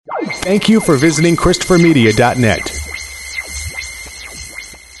Thank you for visiting ChristopherMedia.net.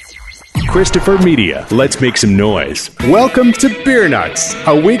 Christopher Media, let's make some noise. Welcome to Beer Nuts,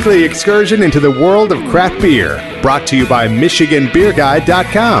 a weekly excursion into the world of craft beer, brought to you by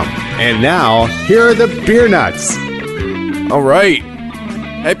MichiganBeerGuide.com. And now, here are the Beer Nuts. All right.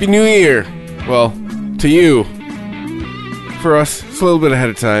 Happy New Year. Well, to you. For us, it's a little bit ahead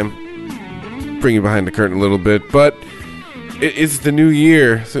of time. Bring you behind the curtain a little bit, but it is the new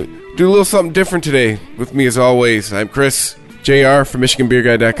year, so do a little something different today. With me, as always, I'm Chris, JR from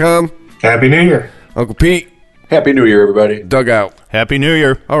MichiganBeerGuide.com. Happy New Year. Uncle Pete. Happy New Year, everybody. Dugout. Happy New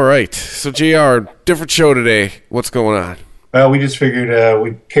Year. All right, so JR, different show today. What's going on? Well, we just figured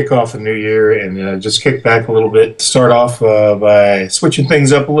we'd kick off the new year and just kick back a little bit. Start off by switching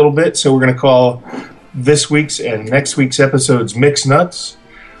things up a little bit. So we're going to call this week's and next week's episodes Mixed Nuts,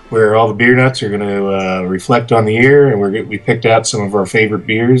 where all the beer nuts are going to reflect on the year, and we picked out some of our favorite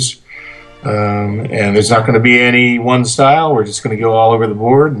beers. And there's not going to be any one style. We're just going to go all over the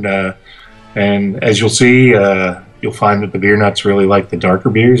board. And as you'll see, you'll find that the beer nuts really like the darker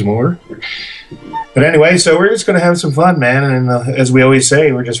beers more. But anyway, so we're just going to have some fun, man. And as we always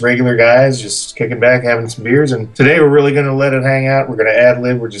say, we're just regular guys, just kicking back, having some beers. And today we're really going to let it hang out. We're going to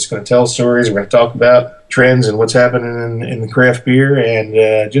ad-lib. We're just going to tell stories. We're going to talk about trends and what's happening in the craft beer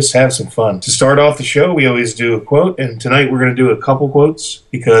and just have some fun. To start off the show, we always do a quote. And tonight we're going to do a couple quotes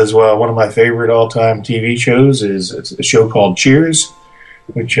because one of my favorite all-time TV shows is a show called Cheers,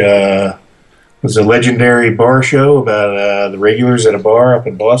 which was a legendary bar show about the regulars at a bar up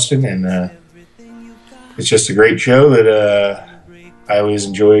in Boston. And it's just a great show that I always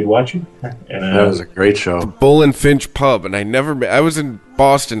enjoyed watching. And That was a great show. Bull and Finch Pub, and I was in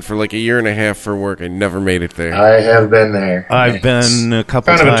Boston for like a year and a half for work. I never made it there. I have been there. I've been a couple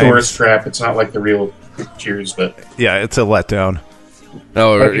times. Kind of a tourist trap. It's not like the real Cheers, but Yeah, it's a letdown.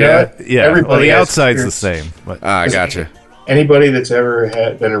 Oh, but, yeah. Yeah, everybody well, the has outside's the experience. same. But I gotcha. Anybody that's ever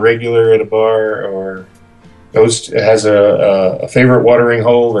been a regular at a bar or has a favorite watering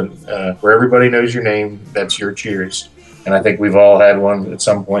hole and where everybody knows your name, that's your Cheers. And I think we've all had one at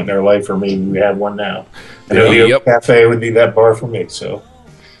some point in our life, or maybe we have one now. I know the Oak Cafe would be that bar for me. So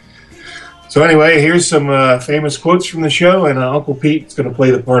anyway, here's some famous quotes from the show, and Uncle Pete's going to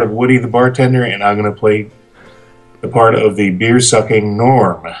play the part of Woody the bartender, and I'm going to play the part of the beer-sucking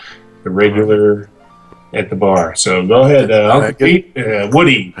Norm, the regular at the bar. So go ahead, Uncle Pete.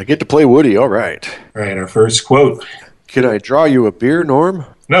 Woody. I get to play Woody, all right. All right, our first quote. Can I draw you a beer, Norm?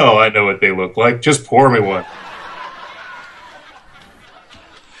 No, I know what they look like. Just pour me one.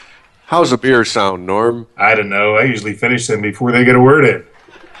 How's a beer sound, Norm? I don't know. I usually finish them before they get a word in.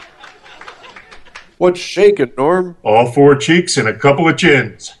 What's shaking, Norm? All four cheeks and a couple of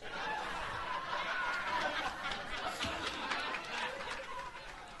chins.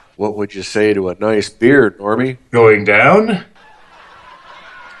 What would you say to a nice beer, Normie? Going down?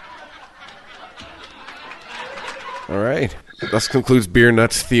 All right. This concludes Beer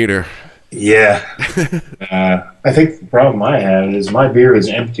Nuts Theater. Yeah. I think the problem I have is my beer is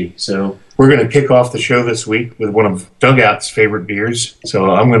empty. So we're going to kick off the show this week with one of Dugout's favorite beers.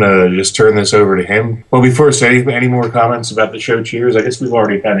 So I'm going to just turn this over to him. Well, before I say any more comments about the show Cheers, I guess we've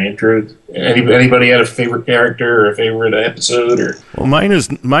already kind of introed. Anybody had a favorite character or a favorite episode? Or well, mine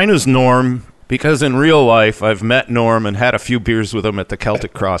is Norm, because in real life I've met Norm and had a few beers with him at the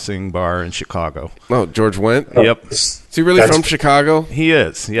Celtic Crossing bar in Chicago. Oh, George Wendt? Yep. Is he really from Chicago? He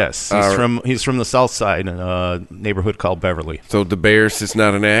is, yes. He's from the south side in a neighborhood called Beverly. So the Bears is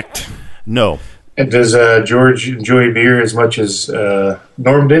not an act? No. And does George enjoy beer as much as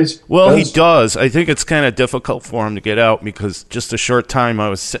Norm does? Well, he does. I think it's kind of difficult for him to get out because just a short time I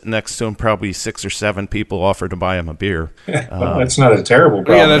was sitting next to him, probably 6 or 7 people offered to buy him a beer. Well, that's not a terrible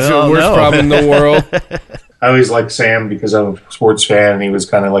problem. Yeah, that's the worst problem in the world. I always liked Sam because I'm a sports fan, and he was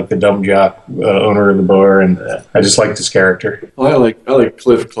kind of like the dumb jock owner of the bar, and I just liked his character. Well, I like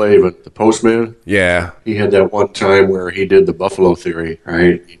Cliff Clavin, the postman. Yeah. He had that one time where he did the buffalo theory,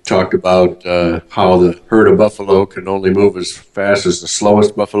 right? He talked about how the herd of buffalo can only move as fast as the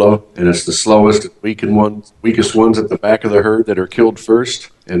slowest buffalo, and it's the slowest and weakest ones at the back of the herd that are killed first.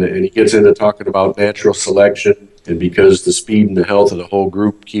 And he gets into talking about natural selection, and because the speed and the health of the whole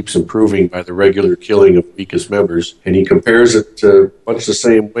group keeps improving by the regular killing of weakest members. And he compares it to much the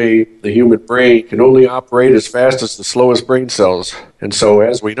same way the human brain can only operate as fast as the slowest brain cells. And so,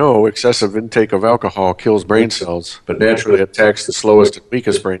 as we know, excessive intake of alcohol kills brain cells, but naturally attacks the slowest and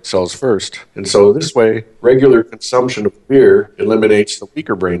weakest brain cells first. And so this way, regular consumption of beer eliminates the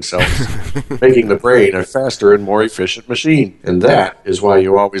weaker brain cells, making the brain a faster and more efficient machine. And that is why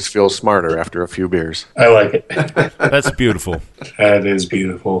you always feel smarter after a few beers. I like it. That's beautiful. That is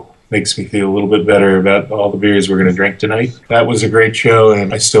beautiful. makes me feel a little bit better about all the beers we're going to drink tonight. That was a great show,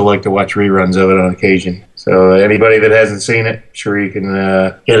 and I still like to watch reruns of it on occasion. So anybody that hasn't seen it, sure you can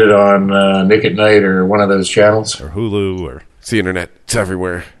get it on Nick at Night or one of those channels. Or Hulu, or It's the internet. It's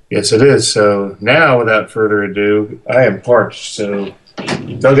everywhere. Yes, it is. So now, without further ado, I am parched. So,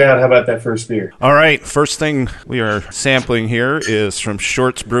 Dugout, how about that first beer? All right, first thing we are sampling here is from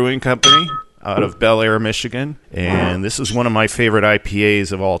Shorts Brewing Company out of Bel Air, Michigan. And this is one of my favorite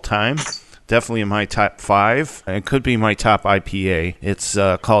IPAs of all time. Definitely in my top 5. It could be my top IPA. It's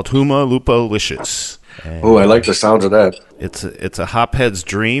called Huma Lupalicious. Oh, I like the sound of that. It's a hophead's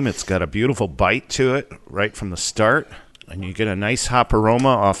dream. It's got a beautiful bite to it right from the start. And you get a nice hop aroma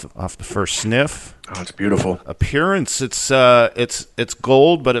off the first sniff. Oh, it's beautiful. Appearance, it's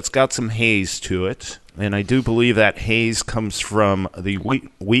gold, but it's got some haze to it. And I do believe that haze comes from the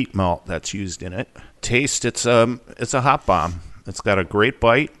wheat malt that's used in it. Taste, it's a hop bomb. It's got a great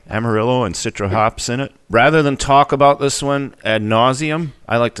bite, Amarillo and Citra hops in it. Rather than talk about this one ad nauseum,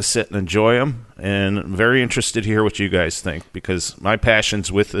 I like to sit and enjoy them. And I'm very interested to hear what you guys think, because my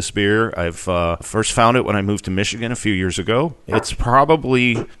passion's with this beer. I've first found it when I moved to Michigan a few years ago. It's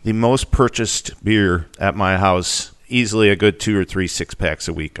probably the most purchased beer at my house. Easily a good 2 or 3 6-packs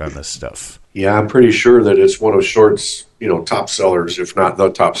a week on this stuff. Yeah, I'm pretty sure that it's one of Short's, top sellers, if not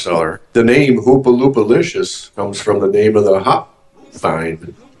the top seller. The name Hoopa Lupalicious comes from the name of the hop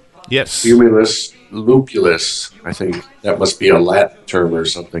vine. Yes. Humulus lupulus. I think that must be a Latin term or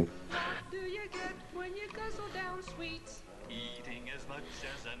something.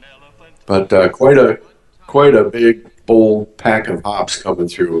 But quite a big, bold pack of hops coming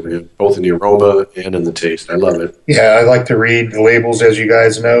through, man, both in the aroma and in the taste. I love it. Yeah, I like to read the labels, as you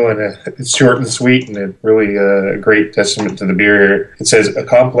guys know, and it's short and sweet, and it's really a great testament to the beer. It says, a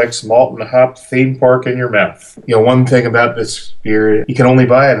complex malt and hop theme park in your mouth. One thing about this beer, you can only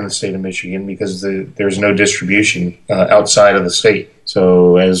buy it in the state of Michigan because there's no distribution outside of the state.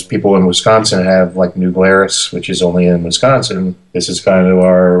 So as people in Wisconsin have, like New Glarus, which is only in Wisconsin, this is kind of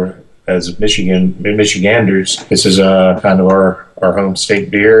our... As Michiganders, this is kind of our home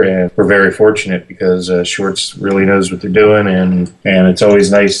state beer, and we're very fortunate because Shorts really knows what they're doing, and it's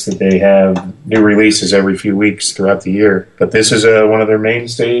always nice that they have new releases every few weeks throughout the year. But this is one of their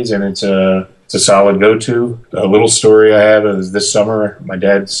mainstays, and it's a solid go-to. A little story I have is this summer, my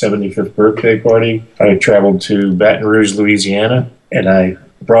dad's 75th birthday party. I traveled to Baton Rouge, Louisiana, and I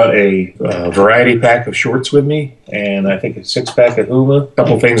brought a variety pack of Shorts with me, and I think a 6-pack of Huma. A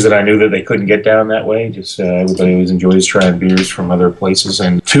couple things that I knew that they couldn't get down that way. Just everybody always enjoys trying beers from other places.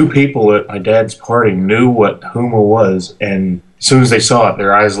 And 2 people at my dad's party knew what Huma was, and as soon as they saw it,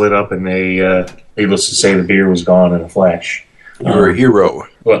 their eyes lit up, and they, needless to say, the beer was gone in a flash. You're a hero.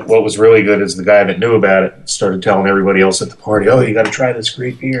 What was really good is the guy that knew about it started telling everybody else at the party, oh, you got to try this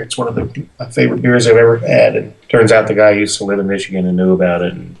great beer. It's one of my favorite beers I've ever had. And turns out the guy used to live in Michigan and knew about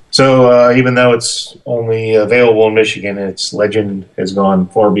it. And so even though it's only available in Michigan, its legend has gone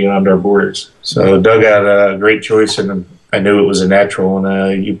far beyond our borders. So Doug had a great choice, and I knew it was a natural.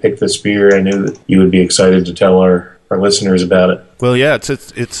 And you picked this beer. I knew that you would be excited to tell our listeners about it. Well, yeah, it's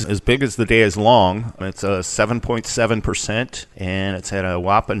as big as the day is long. It's a 7.7%, and it's at a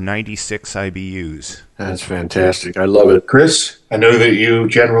whopping 96 IBUs. That's fantastic. I love it. Chris, I know that you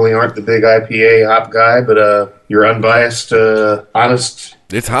generally aren't the big IPA hop guy, but you're unbiased, honest.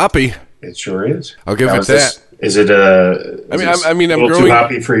 It's hoppy. It sure is. I'll give it that. Is it I'm a growing little too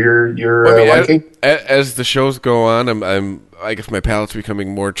hoppy for your liking? As the shows go on, I guess my palate's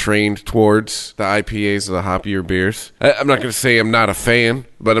becoming more trained towards the IPAs or the hoppier beers. I'm not going to say I'm not a fan,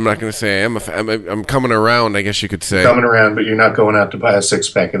 but I'm not going to say I am a fan. I'm coming around, I guess you could say. Coming around, but you're not going out to buy a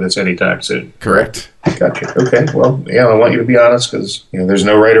 6-pack of this anytime soon. Correct. Gotcha. Okay. Well, yeah, I want you to be honest because there's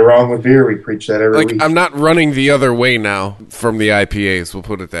no right or wrong with beer. We preach that every week. I'm not running the other way now from the IPAs. We'll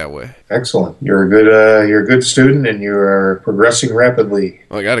put it that way. Excellent. You're a good student, and you are progressing rapidly.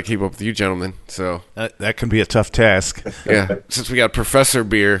 Well, I got to keep up with you, gentlemen. So that can be a tough task. Yeah, since we got Professor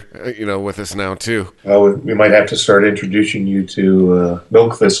Beer, with us now too. We might have to start introducing you to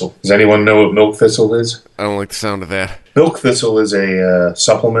Milk Thistle. Does anyone know what Milk Thistle is? I don't like the sound of that. Milk Thistle is a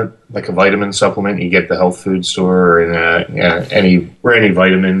supplement, like a vitamin supplement. You get the health food store and where any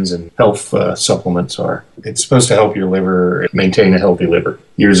vitamins and health supplements are. It's supposed to help your liver maintain a healthy liver.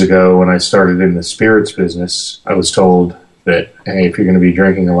 Years ago, when I started in the spirits business, I was told that, hey, if you're going to be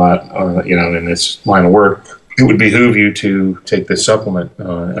drinking a lot, in this line of work, it would behoove you to take this supplement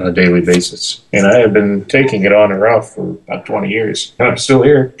on a daily basis. And I have been taking it on and off for about 20 years, and I'm still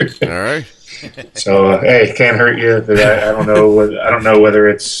here. All right. So, hey, it can't hurt you. I don't know whether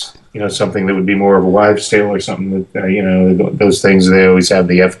it's something that would be more of a wives' tale or something that, those things, they always have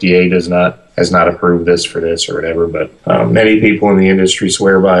the FDA has not approved this for this or whatever. But many people in the industry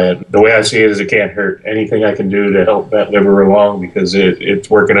swear by it. The way I see it is it can't hurt. Anything I can do to help that liver along because it's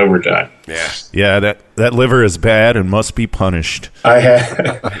working overtime. Yeah, that liver is bad and must be punished. I have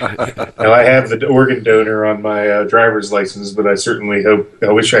the organ donor on my driver's license, but I certainly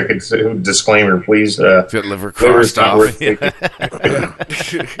I wish I could say, disclaimer, please. Get liver crossed off.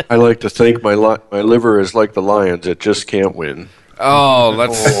 I like to think my liver is like the Lions; it just can't win. Oh,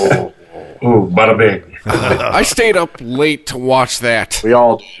 that's. Ooh, bada bing. I stayed up late to watch that. We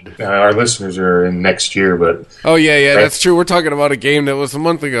all did. Our listeners are in next year, but... Oh, yeah, that's true. We're talking about a game that was a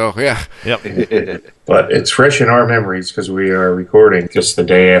month ago, yeah. Yep. But it's fresh in our memories because we are recording just the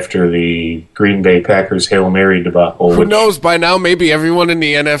day after the Green Bay Packers Hail Mary debacle. Who knows, by now maybe everyone in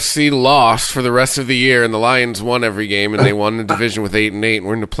the NFC lost for the rest of the year, and the Lions won every game, and they won the division with 8-8, and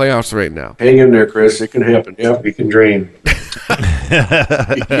we're in the playoffs right now. Hang in there, Chris. It can happen. Yep, we can dream.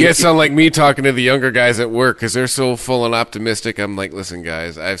 You guys sound like me talking to the younger guys at work because they're so full and optimistic. I'm like, listen,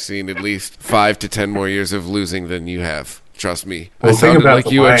 guys, I've seen at least 5 to 10 more years of losing than you have. Trust me. Well, I sounded like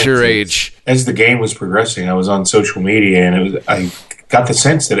you at your age. As the game was progressing, I was on social media, and I got the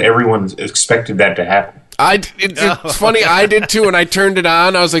sense that everyone expected that to happen. It's funny, I did too, and I turned it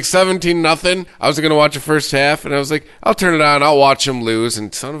on. I was like 17-0. I was going to watch the first half, and I was like, I'll turn it on. I'll watch them lose,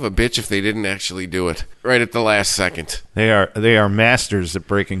 and son of a bitch if they didn't actually do it right at the last second. They are masters at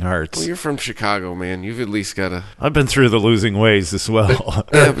breaking hearts. Well, you're from Chicago, man. You've at least got to... I've been through the losing ways as well.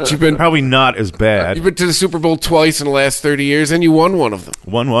 Yeah, but you've been... Probably not as bad. You've been to the Super Bowl twice in the last 30 years, and you won one of them.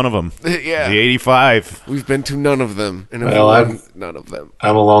 Won one of them. Yeah. The 85. We've been to none of them, and none of them.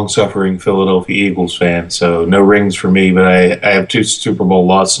 I'm a long-suffering Philadelphia Eagles fan, so no rings for me, but I have 2 Super Bowl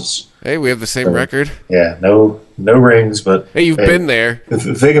losses. Hey, we have the same record. Yeah, no rings, but... Hey, you've been there.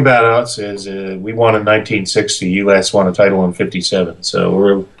 The thing about us is we won in 1960. You last won a title in 57,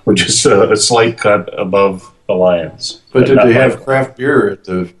 so we're just a slight cut above the Lions. But did they have craft beer at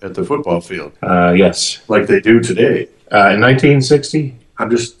the football field? Yes. Like they do today? In 1960? I'm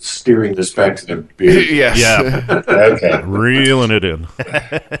just steering this back to the beer. Yes. Yeah. Okay. Reeling it in.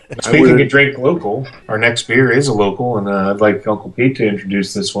 Speaking of drink local, our next beer is a local, and I'd like Uncle Pete to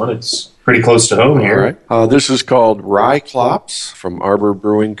introduce this one. It's pretty close to home here. All right. This is called Rye Klops from Arbor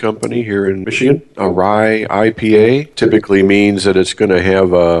Brewing Company here in Michigan. A rye IPA typically means that it's going to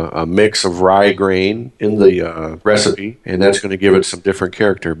have a mix of rye grain in the recipe, and that's going to give it some different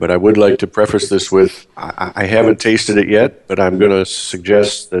character. But I would like to preface this with, I haven't tasted it yet, but I'm going to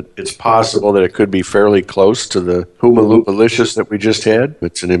suggest that it's possible that it could be fairly close to the Humalupalicious that we just had.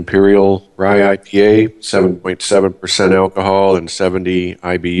 It's an Imperial Rye IPA, 7.7% alcohol and 70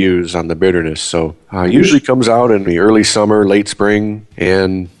 IBUs on the bitterness. So usually comes out in the early summer, late spring,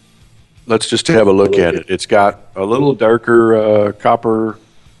 and let's just have a look at it. It's got a little darker copper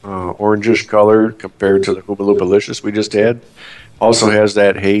orangish color compared to the Humalupalicious we just had. Also has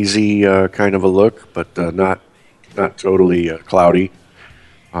that hazy kind of a look, but not totally cloudy.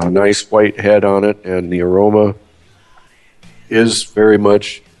 Nice white head on it, and the aroma is very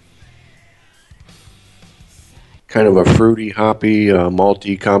much kind of a fruity, hoppy,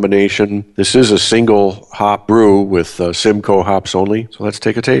 malty combination. This is a single hop brew with Simcoe hops only. So let's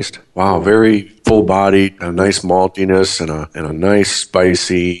take a taste. Wow, very full body, a nice maltiness and a nice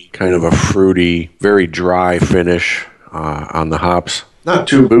spicy, kind of a fruity, very dry finish on the hops. Not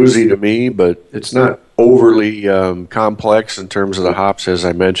too boozy to me, but it's not overly complex in terms of the hops. As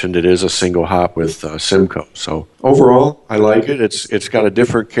I mentioned, it is a single hop with Simcoe. So overall, I like it. It's got a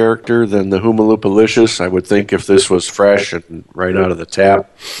different character than the Humalupalicious. I would think if this was fresh and right out of the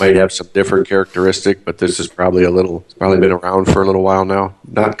tap, might have some different characteristic, but this is probably it's probably been around for a little while now.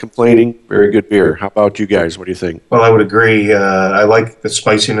 Not complaining. Very good beer. How about you guys? What do you think? Well, I would agree. I like the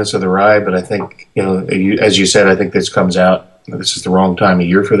spiciness of the rye, but I think, as you said, I think this comes out. This is the wrong time of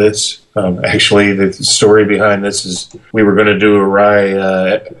year for this. Actually, the story behind this is we were going to do a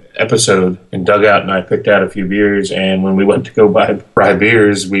rye episode in Dugout, and I picked out a few beers, and when we went to go buy rye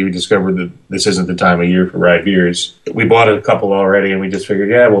beers, we discovered that this isn't the time of year for rye beers. We bought a couple already, and we just figured,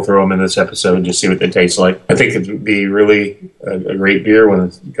 we'll throw them in this episode and just see what they taste like. I think it would be really a great beer when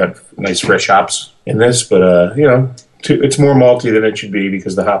it's got nice fresh hops in this, but, it's more malty than it should be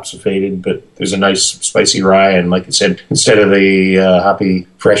because the hops have faded, but there's a nice spicy rye, and like I said, instead of the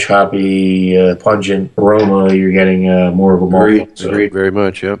fresh hoppy, pungent aroma, you're getting more of a malt. Agreed very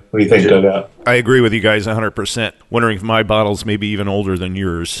much, yeah. What do you think, Dugout? I agree with you guys 100%. Wondering if my bottle's maybe even older than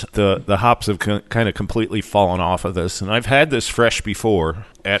yours. The hops have kind of completely fallen off of this, and I've had this fresh before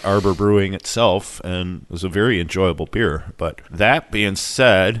at Arbor Brewing itself, and it was a very enjoyable beer. But that being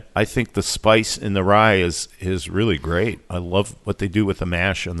said, I think the spice in the rye is really great. I love what they do with the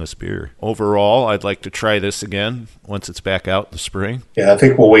mash on this beer. Overall, I'd like to try this again once it's back out in the spring. Yeah, I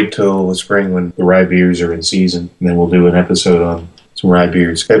think we'll wait till the spring when the rye beers are in season, and then we'll do an episode on some rye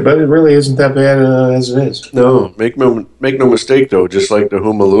beers. But it really isn't that bad as it is. No, make no mistake though. Just like the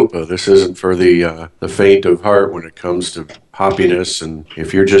Humalupa, this isn't for the faint of heart when it comes to hoppiness. And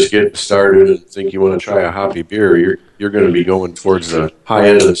if you're just getting started and think you want to try a hoppy beer, you're going to be going towards the high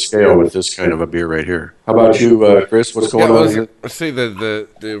end of the scale with this kind of a beer right here. How about you, Chris? What's going on? I say that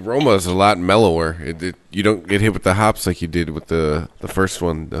the aroma is a lot mellower. You don't get hit with the hops like you did with the first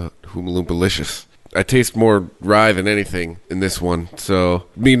one, the Humalumpalicious. I taste more rye than anything in this one. So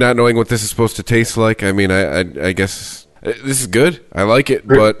me not knowing what this is supposed to taste like, I mean, I guess this is good. I like it,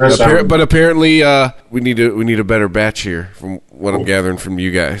 but apparently we need a better batch here from what I'm gathering from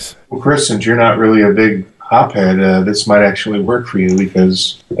you guys. Well, Chris, since you're not really a big hophead, this might actually work for you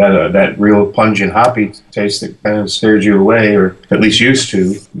because that real pungent hoppy taste that kind of scared you away, or at least used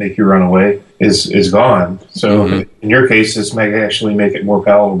to make you run away, is gone. So in your case, this may actually make it more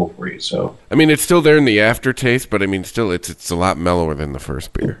palatable for you. So I mean, it's still there in the aftertaste, but I mean, still it's a lot mellower than the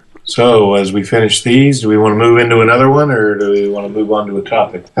first beer. So as we finish these, do we want to move into another one, or do we want to move on to a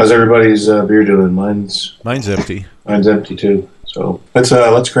topic? How's everybody's beer doing? Mine's empty. Mine's empty too. So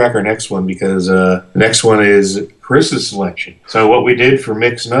let's crack our next one, because the next one is Chris's selection. So what we did for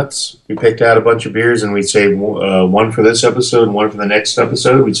Mixed Nuts, we picked out a bunch of beers and we saved one for this episode and one for the next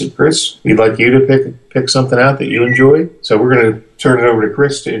episode. We said, Chris, we'd like you to pick something out that you enjoy. So we're going to turn it over to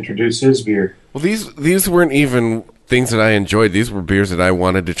Chris to introduce his beer. Well, these weren't even things that I enjoyed. These were beers that I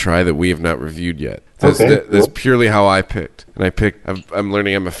wanted to try that we have not reviewed yet. That's purely how I picked. And I'm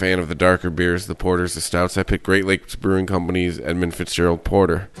learning I'm a fan of the darker beers, the porters, the stouts. I picked Great Lakes Brewing Company's Edmund Fitzgerald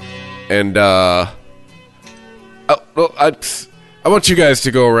Porter. And I want you guys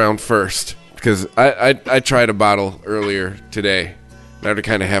to go around first, because I tried a bottle earlier today. And I already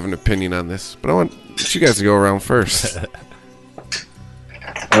kind of have an opinion on this, but I want you guys to go around first.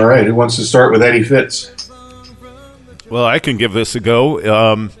 All right, who wants to start with Eddie Fitz? Well, I can give this a go.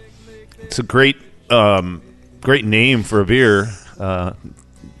 It's a great name for a beer.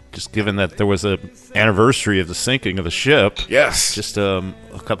 Just given that there was an anniversary of the sinking of the ship. Yes. Just a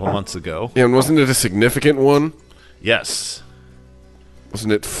couple months ago. Yeah, and wasn't it a significant one? Yes.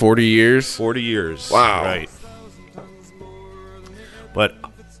 Wasn't it 40 years? 40 years. Wow. Right. But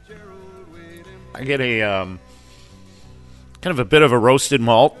I get a kind of a bit of a roasted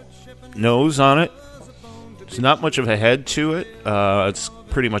malt nose on it. There's not much of a head to it. It's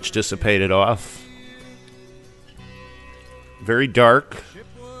pretty much dissipated off. Very dark.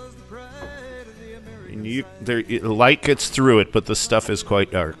 And the light gets through it, but the stuff is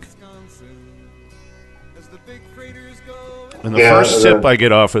quite dark. And the first sip I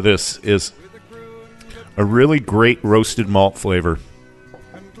get off of this is a really great roasted malt flavor.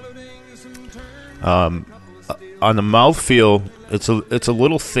 On the mouthfeel, it's a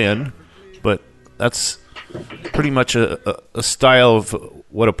little thin, but that's pretty much a style of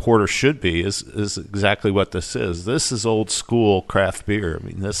what a porter should be. Is exactly what this is. This is old school craft beer. I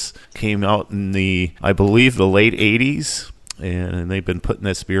mean, this came out in I believe the late 80s, and they've been putting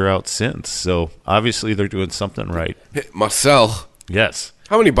this beer out since. So obviously they're doing something right. Hey, Marcel. Yes.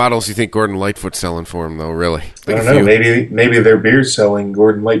 How many bottles do you think Gordon Lightfoot's selling for him, though, really? I don't know. Maybe their beer's selling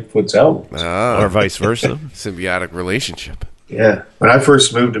Gordon Lightfoot's albums. Or vice versa. Symbiotic relationship. Yeah. When I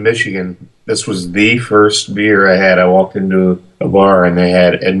first moved to Michigan, this was the first beer I had. I walked into a bar and they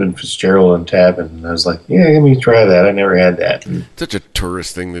had Edmund Fitzgerald on tap, and I was like, yeah, let me try that. I never had that. Such a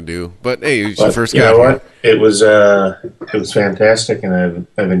tourist thing to do. But, hey, it's your first guy. You know what? It was fantastic, and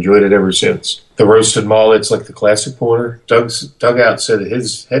I've enjoyed it ever since. The roasted malt, it's like the classic porter. Dugout said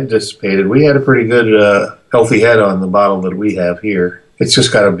his head dissipated. We had a pretty good, healthy head on the bottle that we have here. It's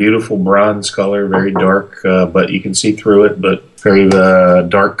just got a beautiful bronze color, very dark, but you can see through it, but very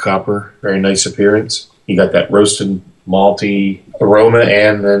dark copper, very nice appearance. You got that roasted malty aroma,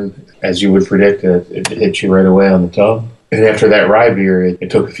 and then, as you would predict, it hits you right away on the tongue. And after that rye beer, it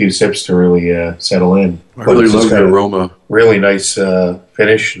took a few sips to really settle in. I really love the aroma. Really nice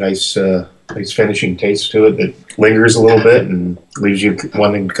finish, nice finishing taste to it that lingers a little bit and leaves you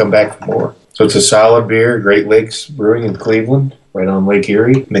wanting to come back for more. So it's a solid beer, Great Lakes Brewing in Cleveland. right on Lake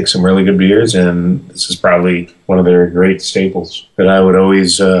Erie. Make some really good beers, and this is probably one of their great staples that I would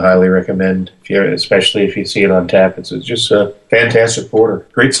always highly recommend, especially if you see it on tap. It's just a fantastic porter.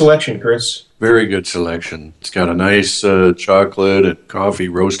 Great selection, Chris. Very good selection. It's got a nice chocolate and coffee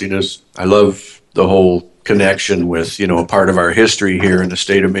roastiness. I love the whole connection with, part of our history here in the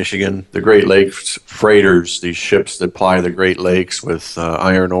state of Michigan. The Great Lakes freighters, these ships that ply the Great Lakes with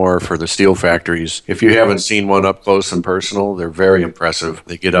iron ore for the steel factories. If you haven't seen one up close and personal, they're very impressive.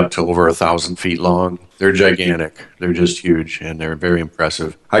 They get up to over 1,000 feet long. They're gigantic. They're just huge, and they're very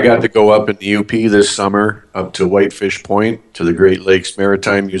impressive. I got to go up in the UP this summer, up to Whitefish Point, to the Great Lakes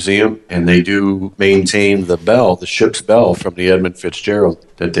Maritime Museum, and they do maintain the bell, the ship's bell from the Edmund Fitzgerald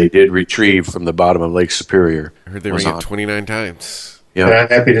that they did retrieve from the bottom of Lake Superior. I heard they ring it 29 times. Yeah. And I'm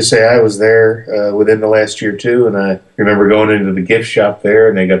happy to say I was there within the last year, too, and I remember going into the gift shop there,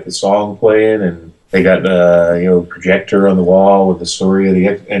 and they got the song playing, and they got a projector on the wall with the story of the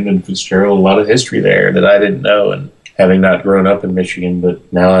Edmund Fitzgerald. A lot of history there that I didn't know, and having not grown up in Michigan,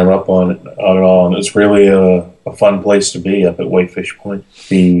 but now I'm up on it all, and it's really a fun place to be up at Whitefish Point,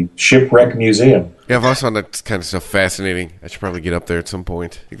 the Shipwreck Museum. Yeah, I've also found that kind of stuff fascinating. I should probably get up there at some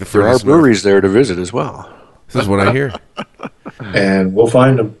point. There are breweries there to visit as well. This is what I hear. And we'll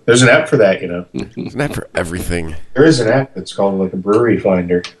find them. There's an app for that, There's an app for everything. There is an app that's called like a brewery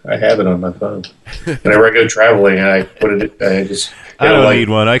finder. I have it on my phone. Whenever I go traveling, I put it. I don't need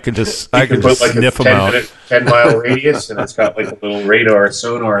one. I can just put like sniff a them out. 10-mile radius, and it's got like a little radar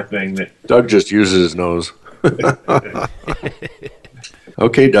sonar thing that. Doug just uses his nose.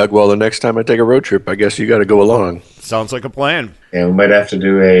 Okay, Doug. Well, the next time I take a road trip, I guess you got to go along. Sounds like a plan. Yeah, we might have to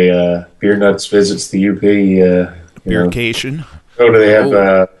do a Beer Nuts visits the UP. Beercation. Do they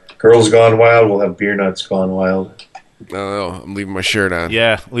have Girls Gone Wild? We'll have Beer Nuts Gone Wild. No, I'm leaving my shirt on.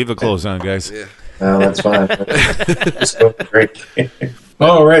 Yeah, leave the clothes on, guys. Yeah. No, that's fine. Great.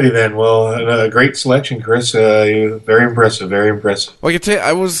 Alrighty then. Well, a great selection, Chris. Very impressive. Very impressive. Well, I can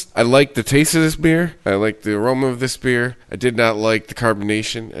tell you, I like the taste of this beer. I like the aroma of this beer. I did not like the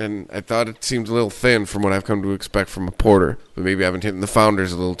carbonation, and I thought it seemed a little thin from what I've come to expect from a porter. But maybe I've been hitting the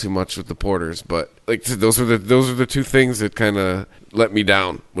founders a little too much with the porters. But like those are the two things that kind of let me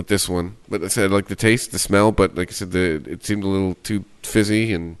down with this one. But I said I like the taste, the smell, but like I said, it seemed a little too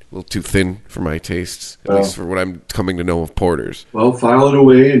fizzy and a little too thin for my tastes, at least for what I'm coming to know of porters. Well, file it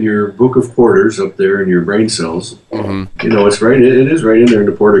away in your book of porters up there in your brain cells. Mm-hmm. It's right. It is right in there in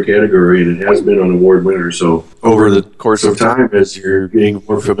the porter category, and it has been an award winner. So over the course of time, as you're getting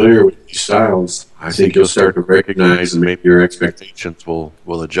more familiar with these styles, I think you'll start to recognize, and maybe your expectations will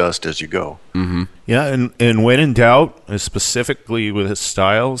adjust as you go. Mm-hmm. Yeah, and when in doubt, specifically with his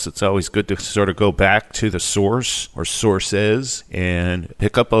styles, it's always good to sort of go back to the source or sources and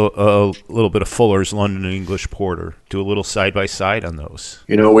pick up a little bit of Fuller's London English Porter. Do a little side-by-side on those.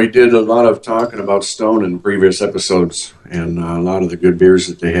 We did a lot of talking about Stone in previous episodes and a lot of the good beers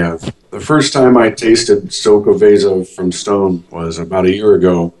that they have. The first time I tasted Sokaveza from Stone was about a year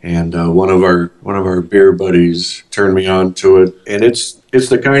ago, and one of our beer buddies turned me on to it, and it's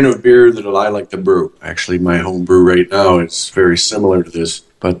the kind of beer that I like to brew. Actually, my home brew right now is very similar to this.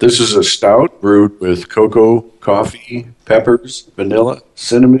 But this is a stout brewed with cocoa, coffee, peppers, vanilla,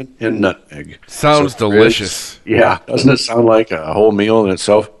 cinnamon, and nutmeg. Sounds delicious. Yeah. Doesn't it sound like a whole meal in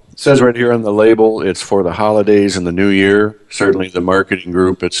itself? It says right here on the label, it's for the holidays and the new year. Certainly the marketing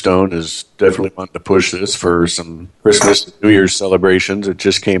group at Stone is definitely wanting to push this for some Christmas and New Year's celebrations. It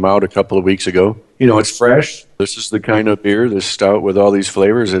just came out a couple of weeks ago. It's fresh. This is the kind of beer, this stout with all these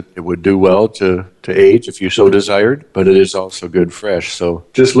flavors, it would do well to age if you so desired, but it is also good fresh. So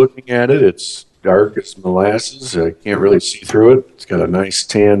just looking at it, it's dark as molasses. I can't really see through it. It's got a nice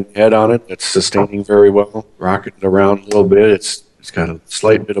tan head on it that's sustaining very well. Rocking it around a little bit. It's got a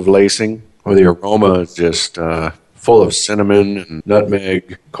slight bit of lacing. Or the aroma is just full of cinnamon and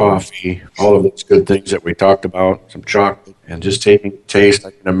nutmeg, coffee, all of those good things that we talked about, some chocolate. And just taking taste, I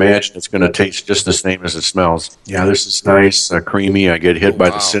can imagine it's going to taste just the same as it smells. Yeah, this is nice, creamy. I get hit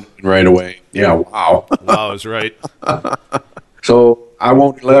by the cinnamon right away. Yeah, wow. Wow is right. So I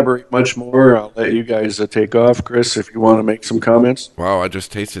won't elaborate much more. I'll let you guys take off. Chris, if you want to make some comments. Wow, I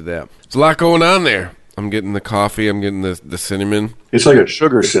just tasted that. There's a lot going on there. I'm getting the coffee. I'm getting the cinnamon. It's like a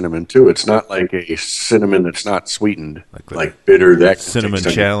sugar cinnamon, too. It's not like a cinnamon that's not sweetened, like bitter. That cinnamon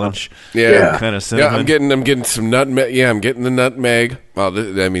challenge. Yeah. Kind of cinnamon. Yeah, I'm getting some nutmeg. Yeah, I'm getting the nutmeg. Wow,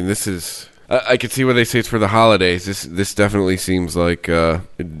 this is... I can see why they say it's for the holidays. This definitely seems like,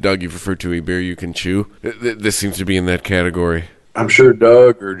 Doug, you've referred to a beer you can chew. This seems to be in that category. I'm sure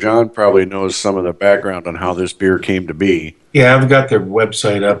Doug or John probably knows some of the background on how this beer came to be. Yeah, I've got their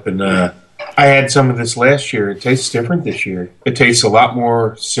website up, and I had some of this last year. It tastes different this year. It tastes a lot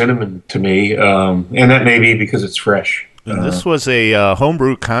more cinnamon to me, and that may be because it's fresh. And this was a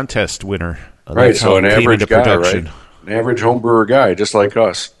homebrew contest winner. Right, That's so how an it came average into guy, production. right? An average homebrewer guy, just like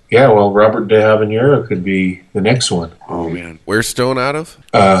us. Yeah, well, Robert de Habanero could be the next one. Oh, man. Where's Stone out of?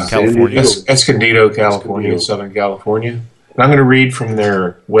 California. Escondido, California, Escondido. Southern California. And I'm going to read from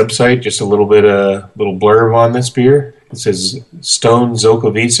their website just a little blurb on this beer. It says, Stone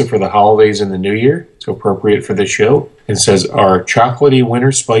Zocavisa for the holidays and the New Year. It's appropriate for this show. It says, our chocolatey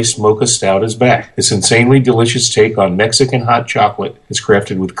winter spice mocha stout is back. This insanely delicious take on Mexican hot chocolate is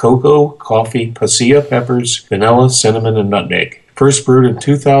crafted with cocoa, coffee, pasilla peppers, vanilla, cinnamon, and nutmeg. First brewed in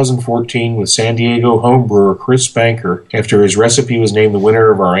 2014 with San Diego homebrewer Chris Banker after his recipe was named the winner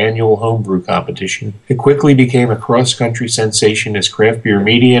of our annual homebrew competition. It quickly became a cross-country sensation as craft beer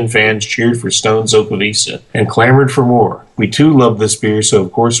media and fans cheered for Stone Zocavisa and clamored for more. We too loved this beer, so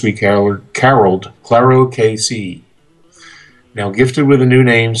of course we caroled Claro KC. Now gifted with a new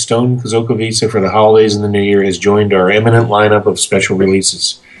name, Stone Zocavisa for the holidays and the New Year has joined our eminent lineup of special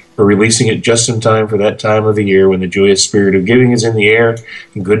releases. We're releasing it just in time for that time of the year when the joyous spirit of giving is in the air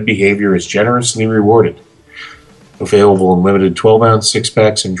and good behavior is generously rewarded. Available in limited 12-ounce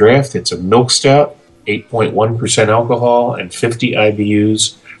six-packs and draft, it's a milk stout, 8.1% alcohol, and 50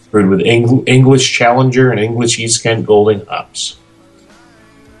 IBUs, brewed with English Challenger and English East Kent Golding hops.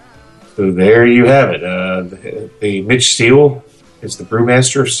 So there you have it. The Mitch Steele is the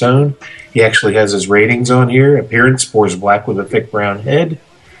brewmaster of Stone. He actually has his ratings on here. Appearance, pours black with a thick brown head.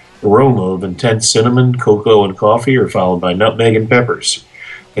 Aroma of intense cinnamon, cocoa, and coffee are followed by nutmeg and peppers.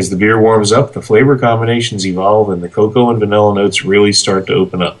 As the beer warms up, the flavor combinations evolve and the cocoa and vanilla notes really start to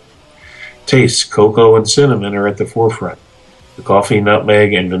open up. Taste, cocoa and cinnamon are at the forefront. The coffee,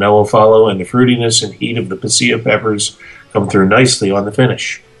 nutmeg, and vanilla follow, and the fruitiness and heat of the pasilla peppers come through nicely on the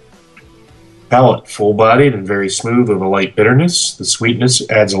finish. Palate, full-bodied and very smooth with a light bitterness. The sweetness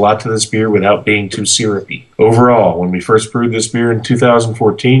adds a lot to this beer without being too syrupy. Overall, when we first brewed this beer in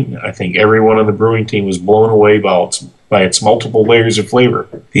 2014, I think everyone on the brewing team was blown away by its multiple layers of flavor.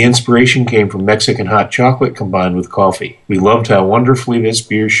 The inspiration came from Mexican hot chocolate combined with coffee. We loved how wonderfully this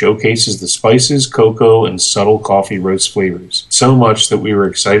beer showcases the spices, cocoa, and subtle coffee roast flavors. So much that we were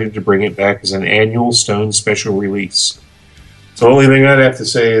excited to bring it back as an annual Stone special release. So the only thing I'd have to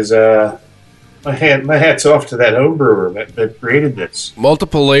say is, my hat's off to that home brewer that created this.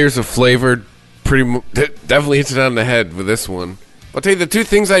 Multiple layers of flavor. Definitely hits it on the head with this one. I'll tell you, the two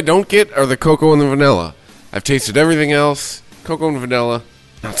things I don't get are the cocoa and the vanilla. I've tasted everything else. Cocoa and vanilla,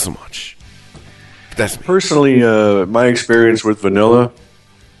 not so much. But that's me. Personally, my experience with vanilla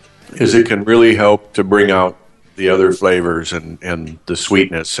is it can really help to bring out the other flavors and the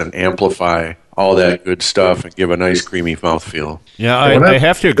sweetness and amplify all that good stuff and give a nice creamy mouthfeel. Yeah, I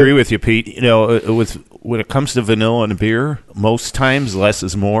have to agree with you, Pete. You know, when it comes to vanilla in a beer, most times less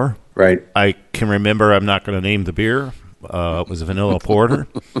is more. Right. I can remember, I'm not going to name the beer. It was a vanilla porter.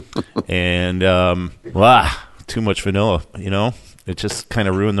 And, too much vanilla, you know? It just kind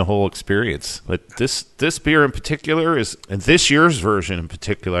of ruined the whole experience. But this beer in particular is, and this year's version in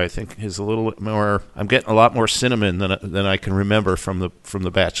particular, I think is a little more. I'm getting a lot more cinnamon than I can remember from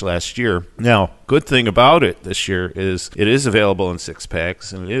the batch last year. Now, good thing about it this year is it is available in six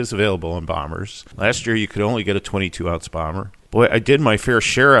packs and it is available in bombers. Last year you could only get a 22-ounce bomber. Boy, I did my fair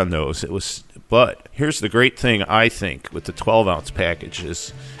share on those. But here's the great thing, I think, with the 12-ounce package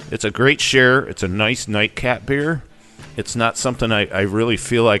is it's a great share. It's a nice nightcap beer. It's not something I really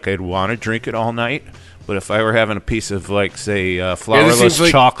feel like I'd want to drink it all night. But if I were having a piece of, like, say, flourless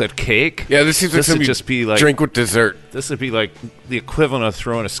chocolate cake, this seems like would just be like drink with dessert. This would be like the equivalent of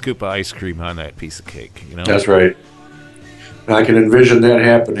throwing a scoop of ice cream on that piece of cake. You know, That's right. And I can envision that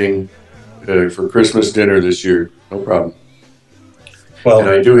happening for Christmas dinner this year. No problem. Well, And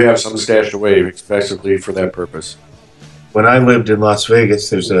I do have some stashed away, especially for that purpose. when I lived in Las Vegas,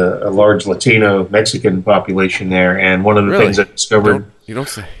 there's a large Latino Mexican population there, and one of the Really? things I discovered You don't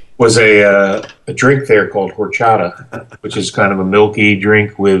say. was a drink there called horchata, which is kind of a milky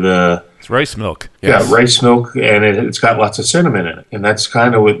drink with it's rice milk. rice milk, and it's got lots of cinnamon in it, and that's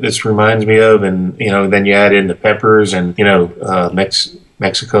kind of what this reminds me of. And then you add in the peppers, and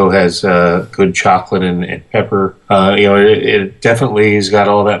Mexico has good chocolate and pepper. It definitely has got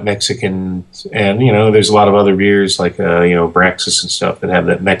all that Mexican, and there's a lot of other beers like Braxis and stuff that have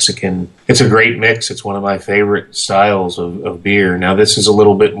that Mexican. It's a great mix. It's one of my favorite styles of beer. Now this is a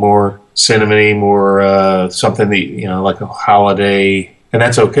little bit more cinnamony, more something that like a holiday and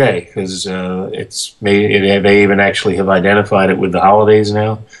that's okay because they even actually have identified it with the holidays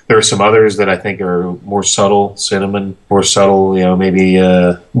now. There are some others that I think are more subtle, cinnamon, more subtle, maybe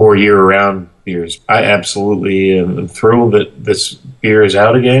more year-round beers. I absolutely am thrilled that this beer is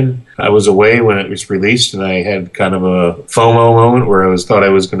out again. I was away when it was released, and I had kind of a FOMO moment where thought I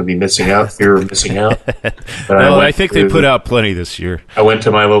was going to be missing out, fear of missing out. But I think they put out plenty this year. I went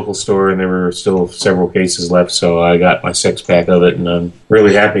to my local store, and there were still several cases left, so I got my 6-pack of it, and I'm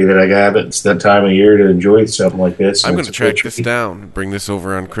really happy that I got it. It's that time of year to enjoy something like this. I'm going to track this down and bring this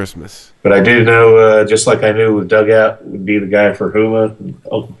over on Christmas. But I did know, just like I knew Dugout would be the guy for Huma,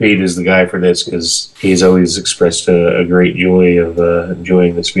 Uncle Pete is the guy for this because he's always expressed a great joy of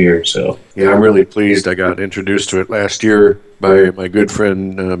enjoying this beer. So yeah, I'm really pleased. I got introduced to it last year by my good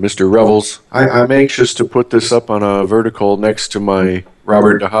friend Mr. Revels. I'm anxious to put this up on a vertical next to my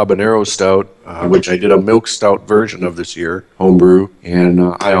Robert de Habanero Stout, which I did a milk stout version of this year, homebrew.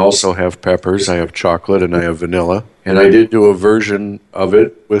 And I also have peppers, I have chocolate, and I have vanilla. And I did do a version of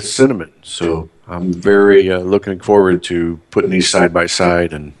it with cinnamon. So I'm very looking forward to putting these side by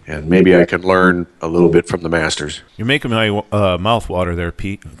side, and maybe I can learn a little bit from the masters. You're making my mouth water there,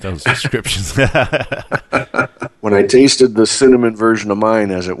 Pete, with those descriptions. When I tasted the cinnamon version of mine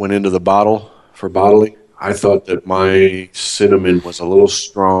as it went into the bottle for bottling, I thought that my cinnamon was a little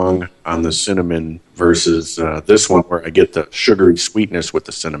strong on the cinnamon versus this one where I get the sugary sweetness with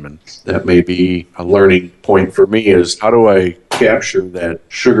the cinnamon. That may be a learning point for me is how do I capture that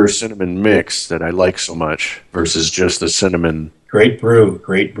sugar-cinnamon mix that I like so much versus just the cinnamon. Great brew,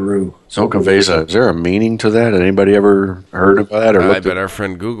 great brew. Xocoveza, is there a meaning to that? Anybody ever heard of that? Or I bet our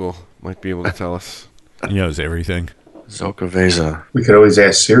friend Google might be able to tell us. He knows everything. Xocoveza. We could always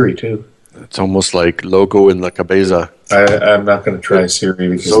ask Siri, too. It's almost like loco in la cabeza. I'm not going to try Siri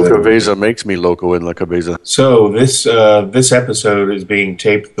because Xocoveza makes me loco in la cabeza. So this episode is being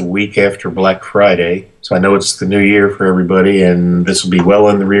taped the week after Black Friday. So I know it's the new year for everybody, and this will be well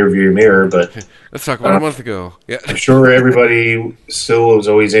in the rearview mirror. But let's talk about a month ago. Yeah, I'm sure everybody still is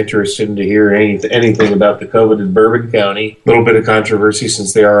always interested to hear anything about the coveted Bourbon County. A little bit of controversy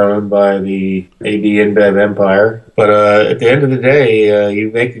since they are owned by the AB InBev empire. But at the end of the day,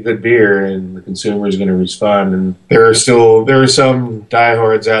 you make a good beer, and the consumer is going to respond. And there are some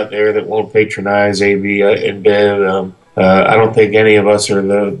diehards out there that won't patronize AB InBev. I don't think any of us are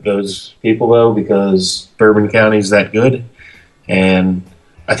those people, though, because Bourbon County's that good. And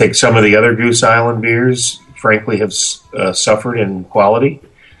I think some of the other Goose Island beers, frankly, have suffered in quality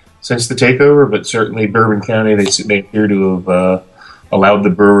since the takeover. But certainly Bourbon County, they appear to have allowed the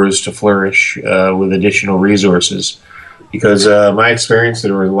brewers to flourish with additional resources. Because my experience,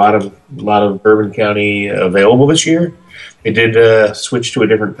 there were a lot of Bourbon County available this year. They did switch to a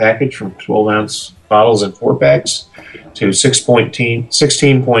different package from 12-ounce bottles and 4-packs to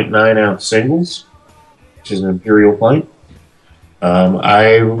 16.9-ounce singles, which is an imperial pint.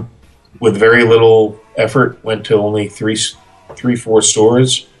 I, with very little effort, went to only 4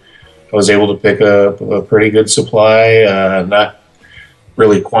 stores. I was able to pick up a pretty good supply, not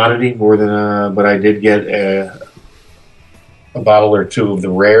really quantity more than, but I did get a bottle or two of the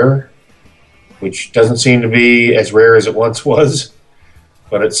rare, which doesn't seem to be as rare as it once was.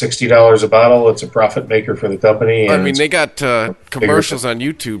 But at $60 a bottle, it's a profit maker for the company. I mean, they got commercials on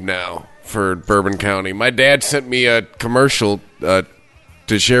YouTube now for Bourbon County. My dad sent me a commercial to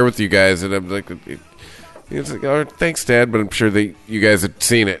share with you guys, and I'm like, oh, thanks, Dad, but I'm sure you guys have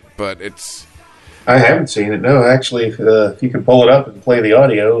seen it. But I haven't seen it. No, actually, if you can pull it up and play the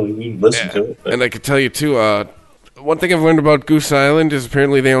audio, you can listen to it. But. And I could tell you too. One thing I've learned about Goose Island is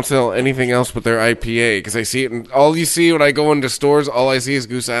apparently they don't sell anything else but their IPA, because I see it, and all you see when I go into stores, all I see is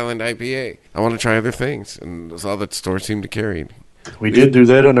Goose Island IPA. I want to try other things, and that's all that stores seem to carry. We did do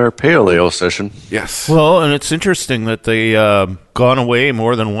that in our pale ale session. Yes. Well, and it's interesting that they gone away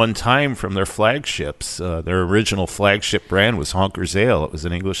more than one time from their flagships. Their original flagship brand was Honker's Ale. It was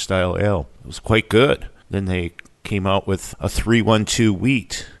an English-style ale. It was quite good. Then they came out with a 312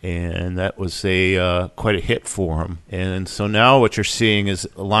 wheat, and that was quite a hit for them. And so now what you're seeing is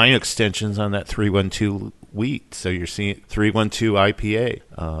line extensions on that 312 wheat. So you're seeing 312 IPA,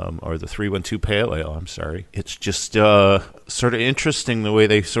 or the 312 Pale Ale, I'm sorry. It's just sort of interesting the way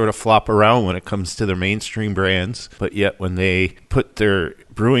they sort of flop around when it comes to their mainstream brands, but yet when they put their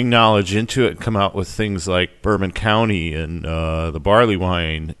brewing knowledge into it and come out with things like Bourbon County and the barley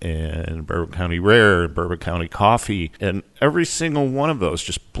wine and Bourbon County Rare and Bourbon County Coffee, and every single one of those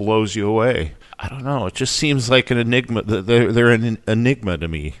just blows you away. I don't know. It just seems like an enigma. They're an enigma to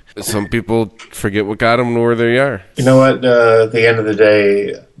me. Some people forget what got them to where they are. You know what? At the end of the day,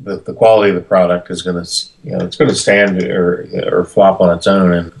 the quality of the product is going to, it's going to stand or flop on its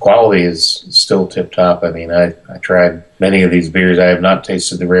own, and quality is still tip top. I mean, I tried many of these beers. I have not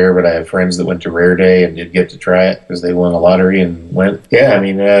tasted the Rare, but I have friends that went to Rare Day and did get to try it because they won a lottery and went. Yeah, I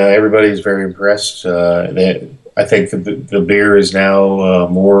mean, everybody's very impressed. I think the beer is now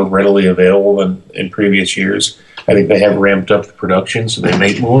more readily available than in previous years. I think they have ramped up the production, so they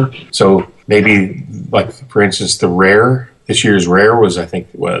make more. So maybe, like, for instance, the Rare, this year's Rare was, I think,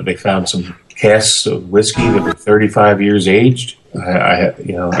 they found some casks of whiskey that were 35 years aged. I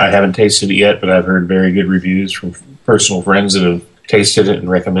haven't tasted it yet, but I've heard very good reviews from personal friends that have tasted it and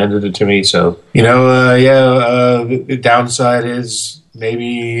recommended it to me. So, the downside is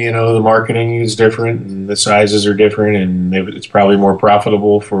maybe, the marketing is different and the sizes are different and it's probably more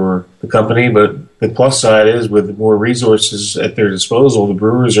profitable for the company. But the plus side is, with more resources at their disposal, the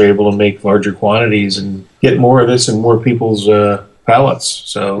brewers are able to make larger quantities and get more of this in more people's palates.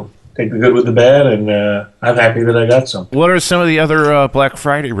 So take the good with the bad, and I'm happy that I got some. What are some of the other Black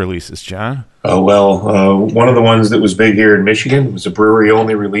Friday releases, John? One of the ones that was big here in Michigan was a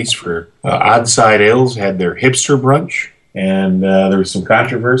brewery-only release for Odd Side Ales. Had their hipster brunch, and there was some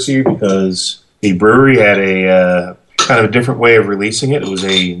controversy because the brewery had a kind of a different way of releasing it. It was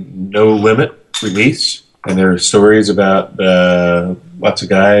a no-limit release, and there are stories about lots of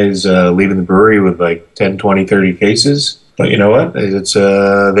guys leaving the brewery with like 10, 20, 30 cases. But you know what? It's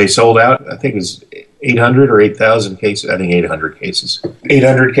they sold out. I think it was 800 or 8,000 cases. I think 800 cases.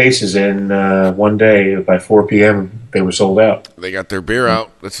 800 cases in one day. By 4 p.m., they were sold out. They got their beer out.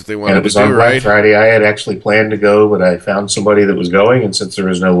 That's what they And wanted it was to on do, Black right? Friday. I had actually planned to go, but I found somebody that was going, and since there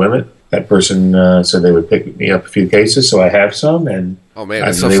was no limit, that person said they would pick me up a few cases, so I have some, and Oh, man, that I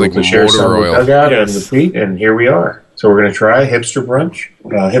was sounds able like to share motor some with oil. Dugout and the Pete, and here we are. So we're going to try Hipster Brunch.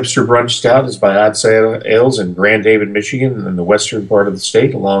 Hipster Brunch Stout is by Odd Side Ales in Grand Haven, Michigan, in the western part of the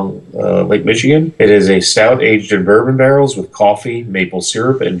state along Lake Michigan. It is a stout aged in bourbon barrels with coffee, maple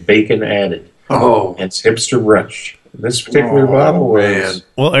syrup, and bacon added. Oh, It's Hipster Brunch. This particular bottle was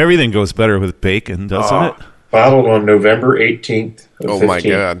Well, everything goes better with bacon, doesn't it? bottled on November 18th. Oh, my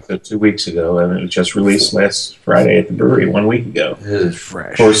God. So 2 weeks ago, and it was just released last Friday at the brewery 1 week ago. it is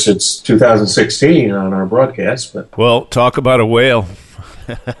fresh. Of course, it's 2016 on our broadcast, but Well, talk about a whale.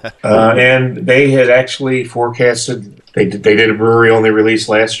 and they had actually forecasted. They did a brewery-only release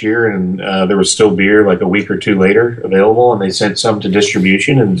last year, and there was still beer like a week or two later available, and they sent some to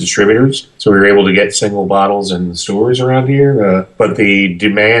distribution and distributors, so we were able to get single bottles in the stores around here. But the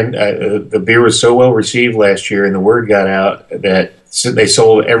demand, the beer was so well received last year, and the word got out that they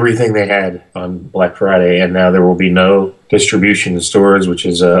sold everything they had on Black Friday, and now there will be no distribution in stores, which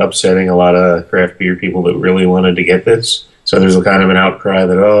is upsetting a lot of craft beer people that really wanted to get this. So there's a kind of an outcry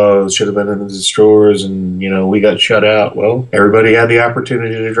that, it should have been in the stores and, we got shut out. Well, everybody had the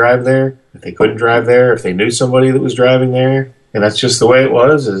opportunity to drive there. If they couldn't drive there, if they knew somebody that was driving there, and that's just the way it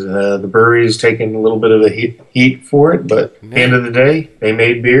was, is the brewery's taking a little bit of a heat for it. But at the end of the day, they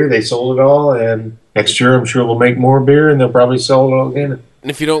made beer, they sold it all, and next year I'm sure they'll make more beer and they'll probably sell it all again. And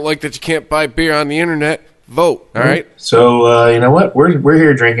if you don't like that you can't buy beer on the internet, vote, all right? So, you know what? We're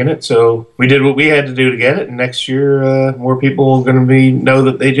here drinking it. So we did what we had to do to get it. And next year, more people are going to know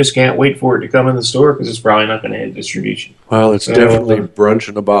that they just can't wait for it to come in the store because it's probably not going to hit distribution. Well, it's definitely brunch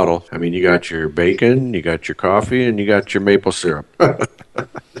in a bottle. I mean, you got your bacon, you got your coffee, and you got your maple syrup.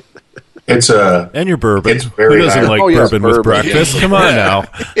 It's And your bourbon. It's very Who doesn't high. like Oh, yes, bourbon with bourbon, breakfast? yes. Come on now.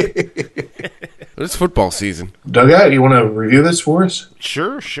 It's football season. Dugout, you want to review this for us?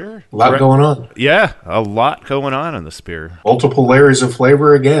 Sure. A lot going on. Yeah, a lot going on in this beer. Multiple layers of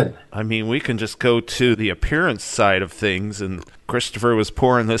flavor again. I mean, we can just go to the appearance side of things, and Christopher was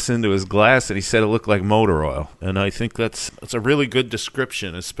pouring this into his glass, and he said it looked like motor oil. And I think that's a really good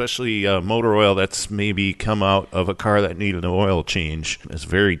description, especially motor oil that's maybe come out of a car that needed an oil change. It's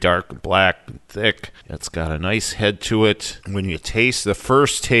very dark and black and thick. It's got a nice head to it. When you taste, the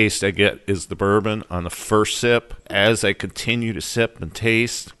first taste I get is the bourbon on the first sip. As I continue to sip and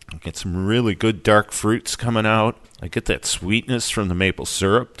taste, I get some really good dark fruits coming out. I get that sweetness from the maple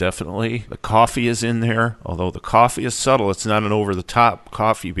syrup, definitely. The coffee is in there. Although the coffee is subtle, it's not an over-the-top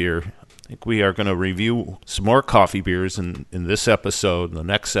coffee beer. I think we are going to review some more coffee beers in this episode, and the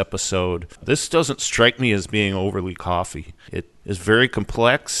next episode. This doesn't strike me as being overly coffee. It is very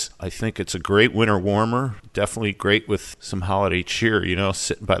complex. I think it's a great winter warmer. Definitely great with some holiday cheer,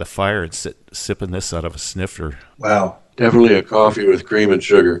 sitting by the fire and sipping this out of a snifter. Wow. Definitely a coffee with cream and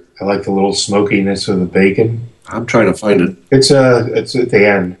sugar. I like the little smokiness of the bacon. I'm trying to find it. It's at the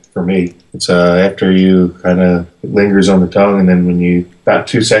end for me. It's after you it lingers on the tongue, and then when you about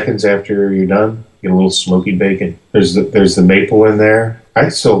 2 seconds after you're done, you get a little smoky bacon. There's the maple in there. I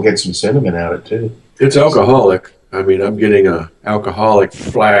still get some cinnamon out of it too. It's alcoholic. I mean, I'm getting a alcoholic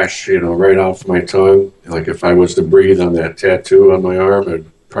flash, right off my tongue. Like if I was to breathe on that tattoo on my arm, I'd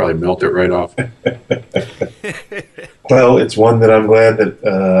probably melt it right off. Well, it's one that I'm glad that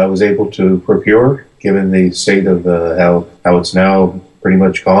I was able to procure, given the state of how it's now pretty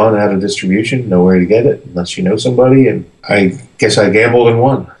much gone out of distribution. Nowhere to get it unless you know somebody. And I guess I gambled and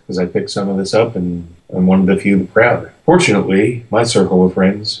won because I picked some of this up and I'm one of the few proud. Fortunately, my circle of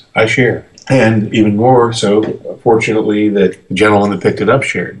friends, I share. And even more so, fortunately, that the gentleman that picked it up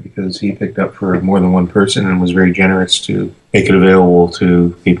shared, because he picked up for more than one person and was very generous to make it available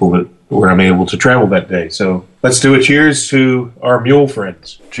to people that were unable to travel that day. So let's do a cheers to our mule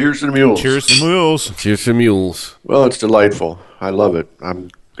friends. Cheers to the mules. Cheers to mules. Cheers to mules. Well, it's delightful. I love it. I'm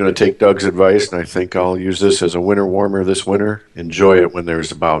going to take Doug's advice, and I think I'll use this as a winter warmer this winter. Enjoy it when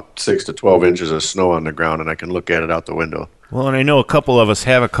there's about 6 to 12 inches of snow on the ground, and I can look at it out the window. Well, and I know a couple of us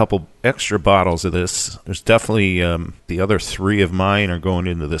have a couple extra bottles of this. There's definitely the other 3 of mine are going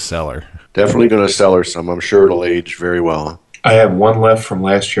into the cellar. Definitely going to cellar some. I'm sure it'll age very well. I have one left from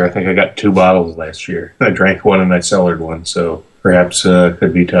last year. I think I got 2 bottles last year. I drank one and I cellared one, so perhaps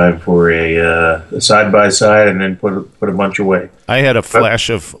could be time for a side-by-side and then put a bunch away. I had a flash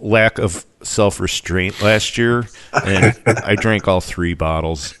of lack of self-restraint last year, and I drank all 3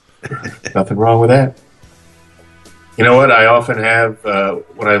 bottles. Nothing wrong with that. You know what? I often have,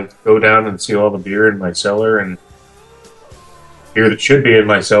 when I go down and see all the beer in my cellar and beer that should be in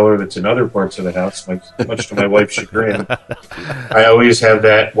my cellar that's in other parts of the house, much to my wife's chagrin, I always have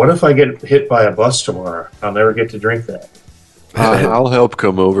that, what if I get hit by a bus tomorrow? I'll never get to drink that. I'll help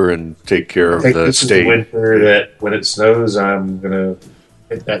come over and take care of the this state. Is the winter that when it snows, I'm going to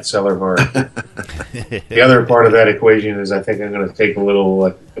hit that cellar hard. The other part of that equation is I think I'm going to take a little,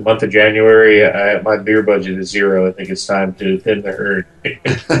 like the month of January, my beer budget is 0. I think it's time to thin the herd.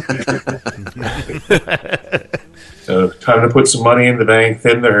 So time to put some money in the bank,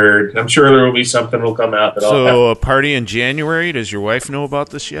 thin the herd. I'm sure there will be something will come out that I'll have. So a party in January, does your wife know about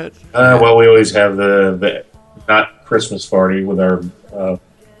this yet? Well, we always have the not Christmas party with our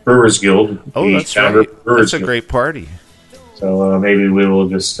Brewers Guild. Oh, that's right. That's a great party. So maybe we will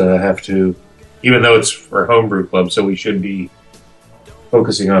just have to, even though it's for homebrew club, so we should be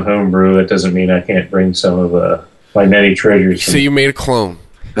focusing on homebrew. That doesn't mean I can't bring some of my many treasures. So you made a clone.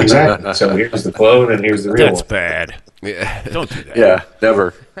 Exactly. So here's the clone and here's the real That's one. bad. Yeah. Don't do that. Yeah,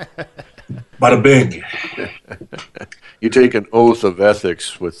 never. Bada bing. You take an oath of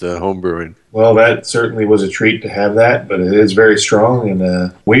ethics with homebrewing. Well, that certainly was a treat to have that, but it is very strong,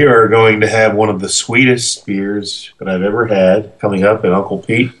 and we are going to have one of the sweetest beers that I've ever had coming up, and Uncle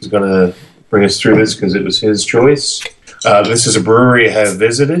Pete is going to bring us through this because it was his choice. This is a brewery I have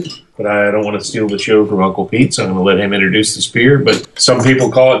visited, but I don't want to steal the show from Uncle Pete, so I'm going to let him introduce this beer. But some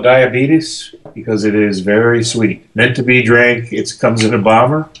people call it diabetes because it is very sweet. Meant to be drank. It comes in a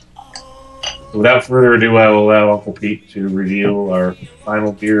bomber. Without further ado, I will allow Uncle Pete to reveal our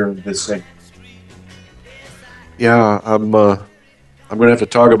final beer of this segment. Yeah, I'm going to have to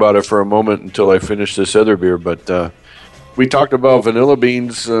talk about it for a moment until I finish this other beer, but we talked about vanilla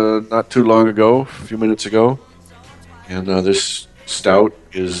beans not too long ago, a few minutes ago, and this stout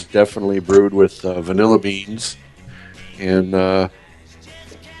is definitely brewed with vanilla beans and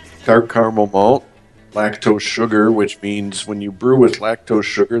dark caramel malt, lactose sugar, which means when you brew with lactose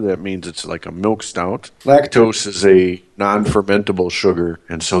sugar, that means it's like a milk stout. Lactose is a non-fermentable sugar,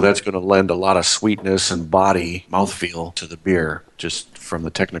 and so that's going to lend a lot of sweetness and body mouthfeel to the beer, just from the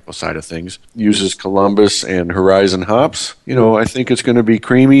technical side of things. Uses Columbus and Horizon hops. I think it's going to be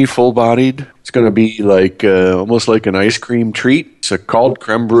creamy, full-bodied. It's going to be like almost like an ice cream treat. It's called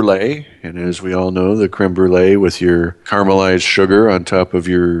creme brulee, and as we all know, the creme brulee with your caramelized sugar on top of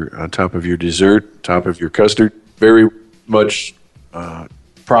your dessert, top of your custard, very much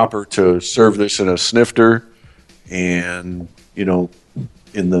proper to serve this in a snifter, and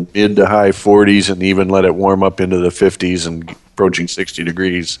in the mid to high 40s, and even let it warm up into the 50s and approaching 60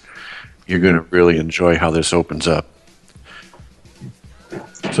 degrees. You're going to really enjoy how this opens up.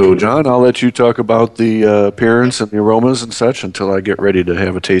 So, John, I'll let you talk about the appearance and the aromas and such until I get ready to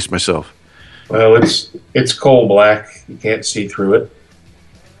have a taste myself. Well, it's coal black. You can't see through it.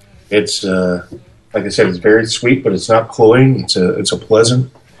 It's like I said, it's very sweet, but it's not cloying. It's a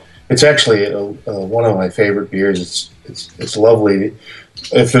pleasant. It's actually one of my favorite beers. It's lovely.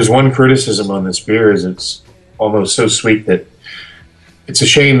 If there's one criticism on this beer, is it's almost so sweet that it's a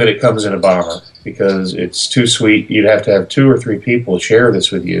shame that it comes in a bomber because it's too sweet. You'd have to have 2 or 3 people share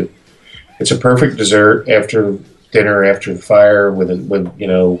this with you. It's a perfect dessert after dinner, after the fire, with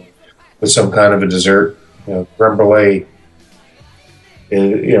some kind of a dessert. Creme brulee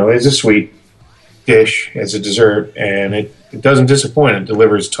is a sweet dish as a dessert, and it doesn't disappoint. It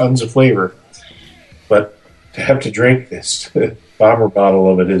delivers tons of flavor. But to have to drink this bomber bottle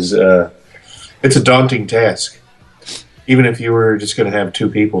of it is it's a daunting task. Even if you were just going to have two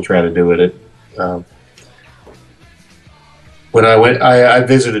people try to do it. When I went, I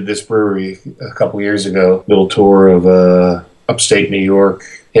visited this brewery a couple years ago. Little tour of upstate New York.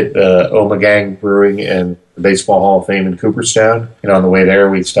 Hit Omegang Brewing and the Baseball Hall of Fame in Cooperstown. And on the way there,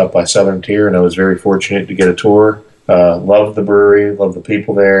 we stopped by Southern Tier, and I was very fortunate to get a tour. Loved the brewery, loved the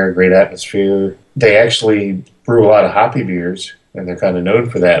people there, great atmosphere. They actually brew a lot of hoppy beers, and they're kind of known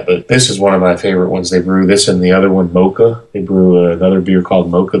for that. But this is one of my favorite ones. They brew this and the other one, Mocha. They brew another beer called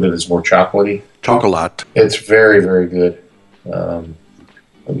Mocha that is more chocolatey. Chocolate. It's very, very good.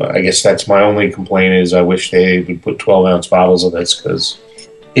 I guess that's my only complaint is I wish they would put 12-ounce bottles of this, because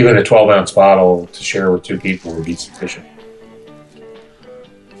even a 12-ounce bottle to share with two people would be sufficient.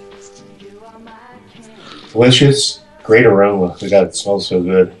 Delicious, great aroma. It smells so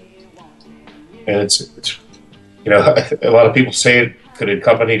good. And it's a lot of people say it could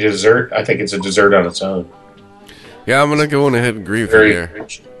accompany dessert. I think it's a dessert on its own. Yeah, I'm going to go ahead and agree with you Very there.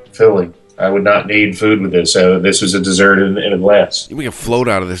 rich, filling. I would not need food with this. So this is a dessert in a glass. You make a float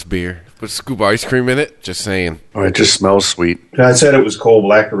out of this beer. Put a scoop of ice cream in it. Just saying. Oh, it just smells sweet. I said it was coal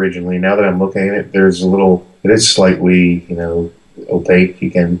black originally. Now that I'm looking at it, it is slightly, opaque.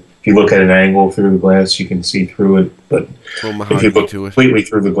 If you look at an angle through the glass, you can see through it. But A little if you mahogany look to it. completely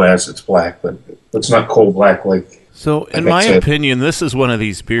through the glass, it's black. But it's not coal black like. So, in Like I my said. opinion, this is one of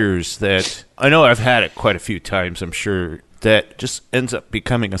these beers that I know I've had it quite a few times, I'm sure, that just ends up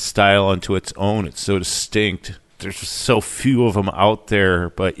becoming a style unto its own. It's so distinct. There's just so few of them out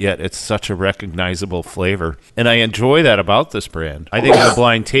there, but yet it's such a recognizable flavor. And I enjoy that about this brand. I think in a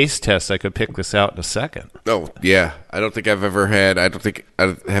blind taste test, I could pick this out in a second. Oh, yeah. I don't think I have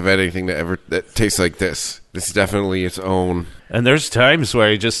had anything that tastes like this. This is definitely its own. And there's times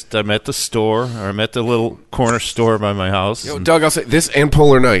where I'm at the store, or I'm at the little corner store by my house. Yo, Doug, I'll say this and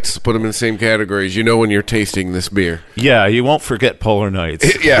Polar Nights. Put them in the same categories. You know when you're tasting this beer. Yeah, you won't forget Polar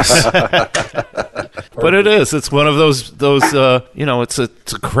Nights. Yes. But it is. It's one of those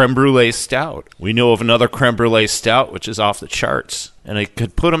it's a creme brulee stout. We know of another creme brulee stout, which is off the charts. And I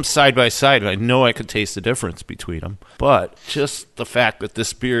could put them side by side, and I know I could taste the difference between them. But just the fact that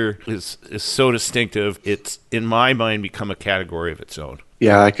this beer is so distinctive, it's, in my mind, become a category of its own.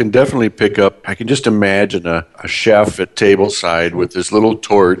 Yeah, I can definitely pick up. I can just imagine a chef at tableside with this little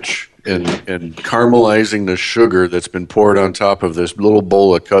torch and caramelizing the sugar that's been poured on top of this little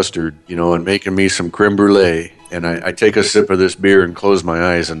bowl of custard, and making me some creme brulee. And I take a sip of this beer and close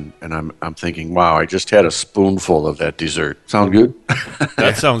my eyes, and I'm thinking, wow, I just had a spoonful of that dessert. Sound good?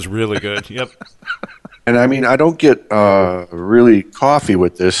 That sounds really good. Yep. And I mean, I don't get really coffee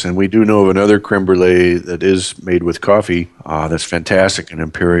with this, and we do know of another creme brulee that is made with coffee that's fantastic, an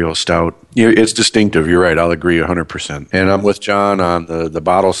Imperial Stout. It's distinctive. You're right. I'll agree 100%. And I'm with John on the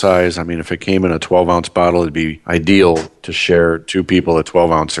bottle size. I mean, if it came in a 12-ounce bottle, it'd be ideal to share two people a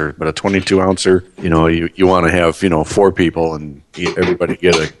 12-ouncer. But a 22-ouncer, you want to have, 4 people and everybody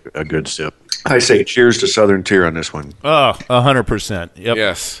get a good sip. I say cheers to Southern Tier on this one. Oh, 100%. Yep.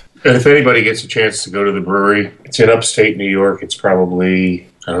 Yes. And if anybody gets a chance to go to the brewery, it's in upstate New York. It's probably,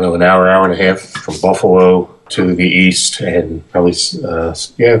 an hour and a half from Buffalo to the east, and probably,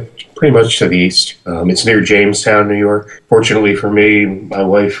 pretty much to the east. It's near Jamestown, New York. Fortunately for me, my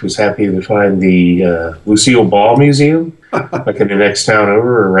wife was happy to find the Lucille Ball Museum, like in the next town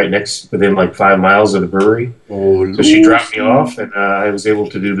over, or within like 5 miles of the brewery. Oh, So she dropped me off, and I was able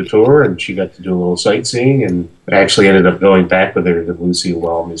to do the tour, and she got to do a little sightseeing, and I actually ended up going back with her to the Lucille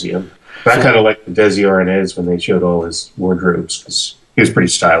Ball Museum. But I kind of like the Desi Arnaz when they showed all his wardrobes, because he was pretty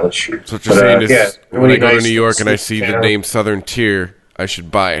stylish. So what you're saying is, when really I go to nice New York and I see the town. name Southern Tier, I should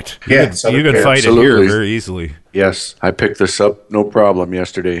buy it. Yeah, You can find it Absolutely. here very easily. Yes, I picked this up, no problem,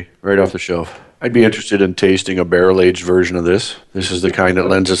 yesterday, right off the shelf. I'd be interested in tasting a barrel-aged version of this. This is the kind that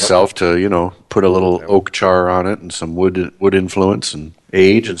lends itself to, put a little oak char on it and some wood influence and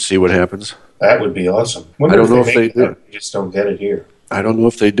age and see what happens. That would be awesome. I don't know if they make that. do. You just don't get it here. I don't know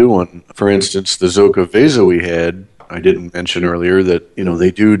if they do one. For instance, the Zoka Veza we had, I didn't mention earlier that,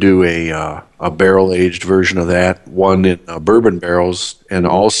 they do a barrel-aged version of that, one in bourbon barrels, and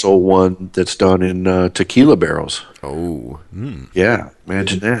also one that's done in tequila barrels. Oh. Yeah,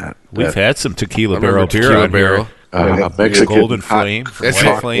 imagine that. We've had some tequila I remember barrel beer Tequila on Barrel. here. A Mexican Golden hot Flame from That's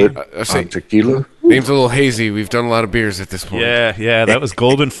White it. Flame. I say, on tequila. name's a little hazy. We've done a lot of beers at this point. Yeah, that was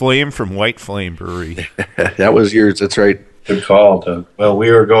Golden Flame from White Flame Brewery. That was yours. That's right. Good call, Doug. Well, we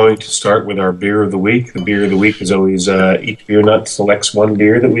are going to start with our beer of the week. The beer of the week is always each beer nut selects one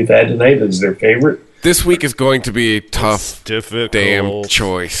beer that we've had tonight that is their favorite. This week is going to be a tough, difficult. damn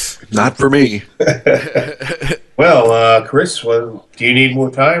choice. Not for me. Well, Chris, do you need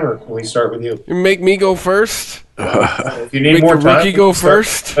more time, or can we start with you? You make me go first? If you need Make more the time, rookie go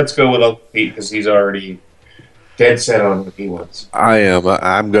first? Let's go with Uncle Pete because he's already dead set on what he wants. I am.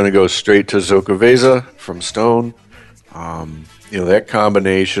 I'm going to go straight to Zokaveza from Stone. That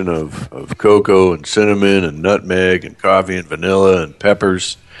combination of cocoa and cinnamon and nutmeg and coffee and vanilla and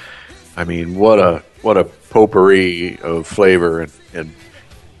peppers. I mean, what a potpourri of flavor, and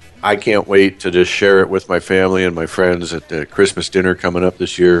I can't wait to just share it with my family and my friends at the Christmas dinner coming up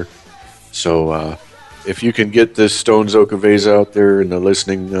this year. So if you can get this Stone Zokaveza out there in the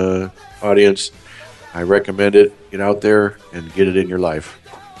listening audience, I recommend it. Get out there and get it in your life.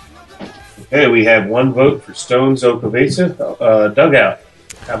 Okay, we have one vote for Stone Zokaveza. Dugout,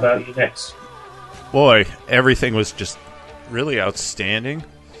 how about you next? Boy, everything was just really outstanding.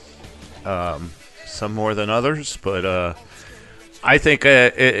 Some more than others, but I think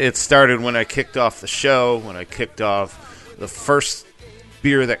it started when I kicked off the show, when I kicked off the first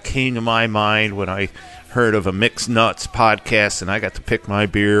beer that came to my mind when I heard of a Mixed Nuts podcast, and I got to pick my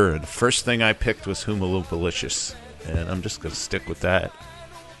beer, and the first thing I picked was Hoomalopalicious, and I'm just going to stick with that.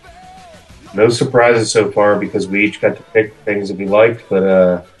 No surprises so far because we each got to pick things that we liked,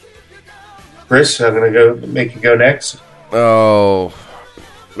 but Chris, I'm going to make you go next. Oh,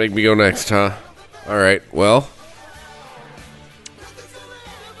 make me go next, huh? All right, well.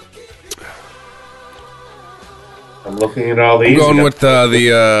 I'm looking at all these. I'm going with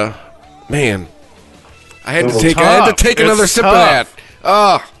the man. I had to take another sip of that.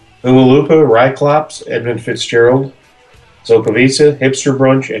 Hula Lupa, Ryclops, Edmund Fitzgerald, Zokaveza, Hipster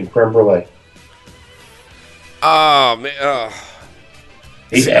Brunch, and Creme Brulee. Oh man.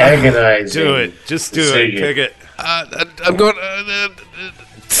 He's agonizing. Do it. Just do it. Pick it. I'm going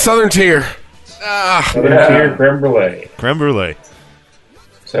Southern Tier. Southern Tier, Creme Brulee. Creme Brulee.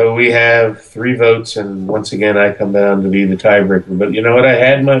 So we have 3 votes, and once again, I come down to be the tiebreaker. But you know what? I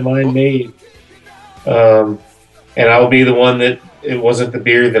had my mind made. And I'll be the one that it wasn't the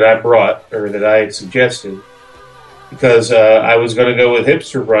beer that I brought or that I had suggested. Because I was going to go with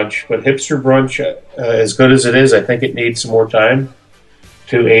Hipster Brunch. But Hipster Brunch, as good as it is, I think it needs some more time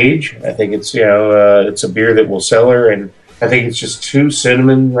to age. I think it's, it's a beer that will sell her. And I think it's just too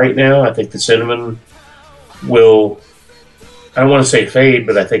cinnamon right now. I think the cinnamon will... I don't want to say fade,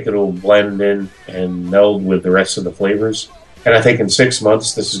 but I think it'll blend in and meld with the rest of the flavors. And I think in 6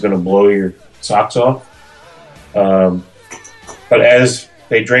 months, this is going to blow your socks off. But as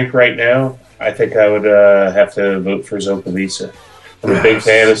they drink right now, I think I would have to vote for Zokaveza. I'm a big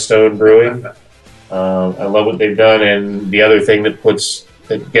fan of Stone Brewing. I love what they've done. And the other thing that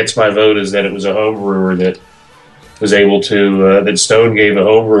gets my vote is that it was a home brewer that was able to, that Stone gave a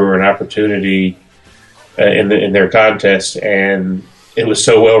home brewer an opportunity in their contest, and it was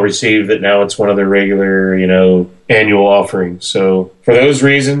so well received that now it's one of their regular, annual offerings. So for those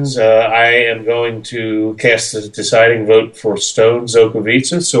reasons, I am going to cast the deciding vote for Stone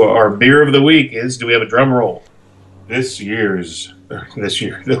Zokaveza. So our beer of the week is, do we have a drum roll? The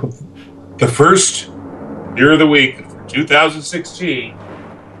first beer of the week for 2016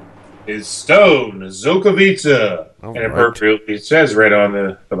 is Stone Zokaveza. And appropriately, it says right on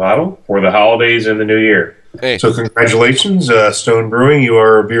the bottle, for the holidays and the new year. Hey. So congratulations, Stone Brewing. You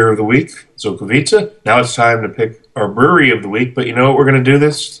are our beer of the week, Zokaveza. Now it's time to pick our brewery of the week. But you know what we're going to do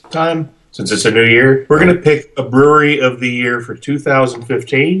this time? Since it's a new year, we're going to pick a brewery of the year for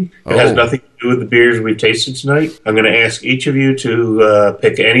 2015. It has nothing to do with the beers we've tasted tonight. I'm going to ask each of you to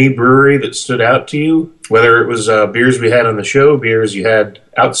pick any brewery that stood out to you, whether it was beers we had on the show, beers you had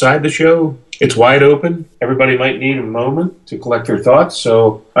outside the show. It's wide open. Everybody might need a moment to collect their thoughts.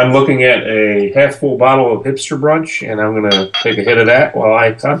 So I'm looking at a half-full bottle of Hipster Brunch, and I'm going to take a hit of that while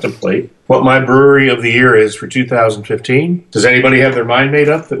I contemplate what my brewery of the year is for 2015. Does anybody have their mind made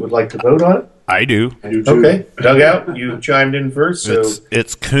up that would like to vote on it? I do. I do too. Okay. Dugout, you chimed in first. So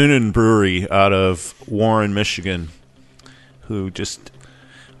It's Coonan Brewery out of Warren, Michigan, who just...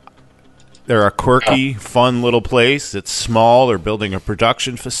 They're a quirky, fun little place. It's small. They're building a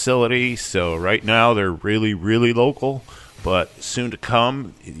production facility. So right now they're really, really local. But soon to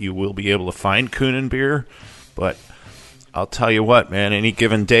come, you will be able to find Coonan beer. But I'll tell you what, man, any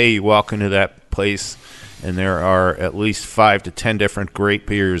given day you walk into that place and there are at least 5 to 10 different great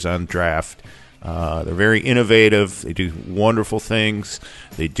beers on draft. They're very innovative. They do wonderful things.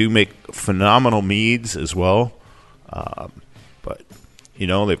 They do make phenomenal meads as well. But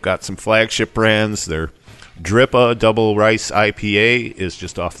they've got some flagship brands. They're Drippa Double Rice IPA is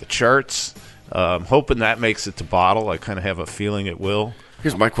just off the charts. Hoping that makes it to bottle. I kind of have a feeling it will.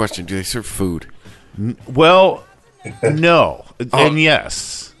 Here's my question: do they serve food? Well, no, and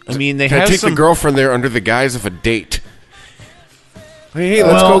yes. I mean, they Can have I take some the girlfriend there under the guise of a date? Hey,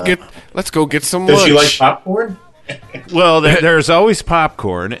 let's go get some Does lunch. she like popcorn? Well, there's always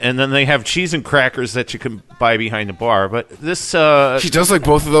popcorn, and then they have cheese and crackers that you can buy behind the bar. But this, She does like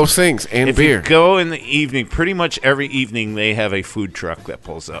both of those things and if beer. you go in the evening, pretty much every evening they have a food truck that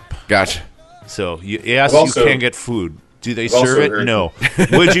pulls up. Gotcha. So yes, I've also- you can get food. Do they I've serve also it? heard- No.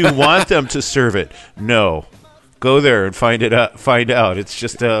 Would you want them to serve it? No. Go there and find out. It's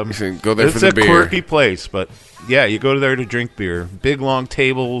just saying go there it's for the a beer. quirky place, but yeah, you go there to drink beer. Big long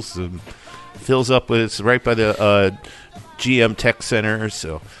tables and fills up with. It's right by the GM Tech Center,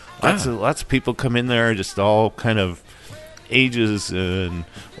 so lots of people come in there, just all kind of ages and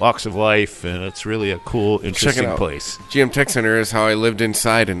walks of life, and it's really a cool, Check it interesting out. place. GM Tech Center is how I lived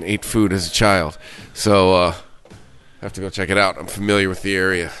inside and ate food as a child. So I have to go check it out. I'm familiar with the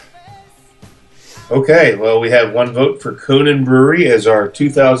area. Okay, well, we have one vote for Conan Brewery as our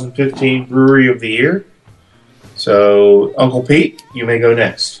 2015 Brewery of the Year. So, Uncle Pete, you may go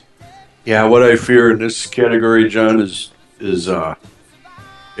next. Yeah, what I fear in this category, John, is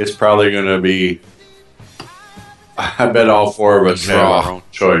it's probably going to be. I bet all four of us have Draw. our own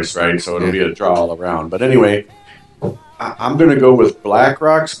choice, right? So it'll be a draw all around. But anyway, I'm going to go with Black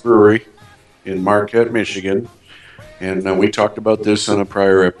Rocks Brewery in Marquette, Michigan, and we talked about this on a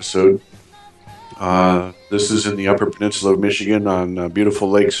prior episode. This is in the Upper Peninsula of Michigan on beautiful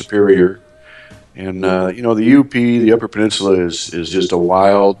Lake Superior, and the UP, the Upper Peninsula, is just a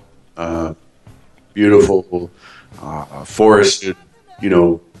wild, beautiful, forested,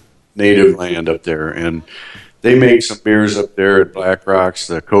 native land up there, and they make some beers up there at Black Rocks,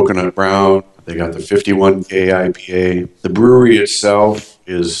 the Coconut Brown. They got the 51K IPA. The brewery itself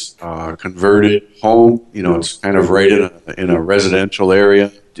is converted home. It's kind of right in a residential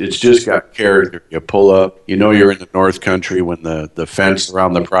area. It's just got character. You pull up, you're in the North Country when the fence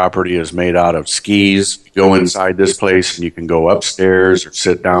around the property is made out of skis. You go inside this place and you can go upstairs or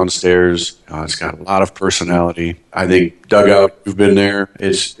sit downstairs. It's got a lot of personality. I think Dugout, you've been there.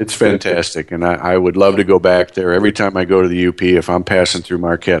 It's fantastic, and I would love to go back there. Every time I go to the UP, if I'm passing through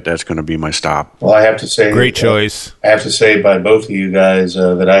Marquette, that's going to be my stop. Well, I have to say, Great choice. I have to say by both of you guys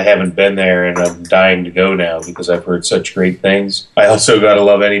that I haven't been there, and I'm dying to go now because I've heard such great things. I also got to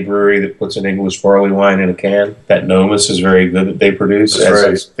love any brewery that puts an English barley wine in a can. That Nomus is very good that they produce.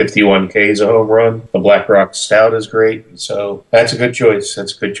 That's right. 51K is a home run. The Black Rock Stout is great. So that's a good choice.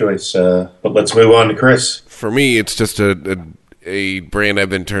 But let's move on to Chris. For me, it's just a brand I've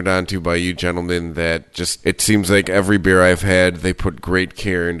been turned on to by you gentlemen that just, it seems like every beer I've had, they put great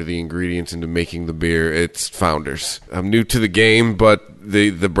care into the ingredients, into making the beer. It's Founders. I'm new to the game, but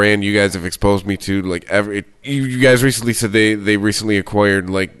the brand you guys have exposed me to, you guys recently said they recently acquired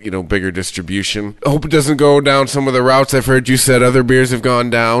bigger distribution. I hope it doesn't go down some of the routes I've heard you said other beers have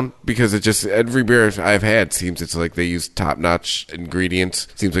gone down, because it just, every beer I've had seems it's like they use top-notch ingredients.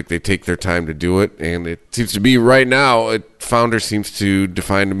 Seems like they take their time to do it, and it seems to be right now, Founder seems to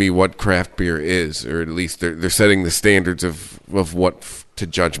define to me what craft beer is, or at least they're setting the standards of what to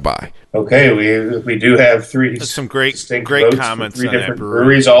judge by. Okay, we do have three. That's some great distinct great votes for comments three on that different brewery.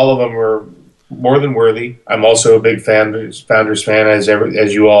 breweries. All of them are more than worthy. I'm also a big Founders fan,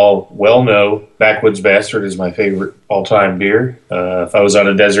 as you all well know. Backwoods Bastard is my favorite all-time beer. If I was on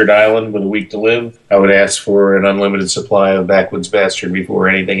a desert island with a week to live, I would ask for an unlimited supply of Backwoods Bastard before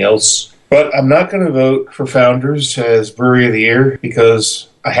anything else. But I'm not going to vote for Founders as Brewery of the Year because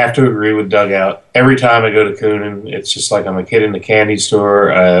I have to agree with Dugout. Every time I go to Coonan, it's just like I'm a kid in the candy store.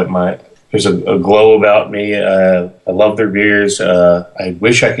 There's a glow about me. I love their beers. I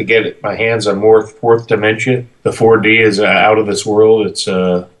wish I could get my hands on more Fourth Dementia. The 4D is out of this world. It's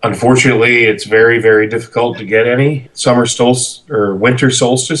unfortunately, it's very, very difficult to get any. Winter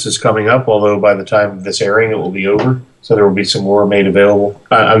solstice is coming up, although by the time of this airing, it will be over. So there will be some more made available.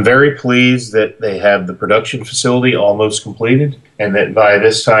 I'm very pleased that they have the production facility almost completed, and that by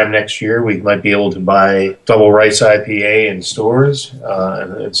this time next year, we might be able to buy Double Rice IPA in stores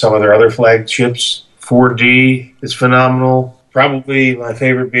and some of their other flagships. 4D is phenomenal. Probably my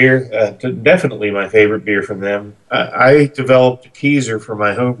favorite beer. Definitely my favorite beer from them. I developed a Keezer for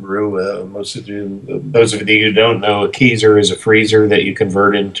my home brew. Those of you who don't know, a Keezer is a freezer that you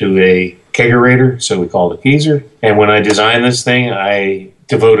convert into a kegerator, so we call it a Keezer. And when I designed this thing, I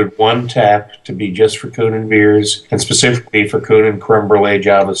devoted one tap to be just for Coonan beers, and specifically for Coonan Creme Brulee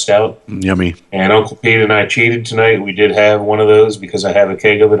Java Stout. Yummy. And Uncle Pete and I cheated tonight. We did have one of those because I have a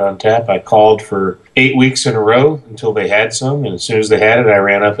keg of it on tap. I called for 8 weeks in a row until they had some, and as soon as they had it, I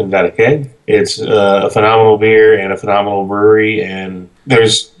ran up and got a keg. It's a phenomenal beer and a phenomenal brewery, and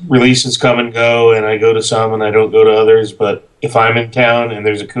there's releases come and go, and I go to some and I don't go to others, but if I'm in town and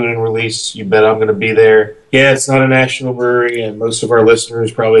there's a Coonan release, you bet I'm going to be there. Yeah, it's not a national brewery, and most of our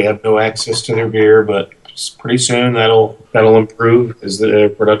listeners probably have no access to their beer, but pretty soon that'll improve as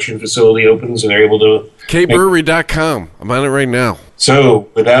the production facility opens and they're able to... KBrewery.com. I'm on it right now. So,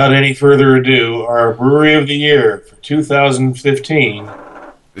 without any further ado, our Brewery of the Year for 2015...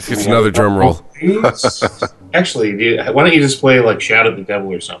 This gets another drum roll. Actually, why don't you just play like Shout at the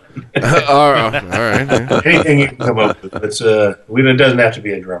Devil or something? All right. Anything you can come up with. It doesn't have to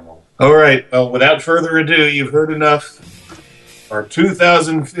be a drum roll. All right. Well, without further ado, you've heard enough. Our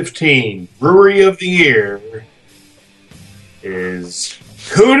 2015 Brewery of the Year is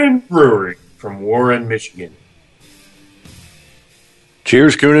Coonan Brewery from Warren, Michigan.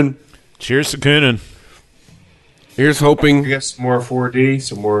 Cheers, Coonan. Cheers to Coonan. Here's I hoping. guess some more 4D,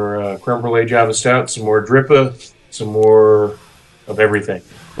 some more Creme Brulee Java Stout, some more Drippa, some more of everything.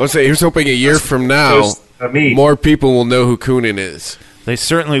 Let's say, here's hoping a year from now, more people will know who Coonan is. They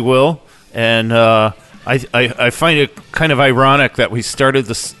certainly will, and I find it kind of ironic that we started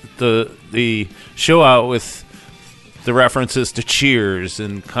the show out with the references to Cheers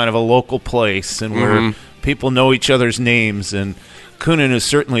and kind of a local place, and where people know each other's names, and Coonan is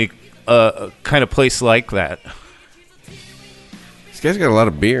certainly a kind of place like that. This guy's got a lot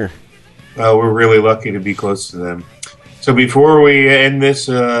of beer. We're really lucky to be close to them. So before we end this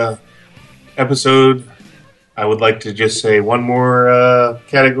episode, I would like to just say one more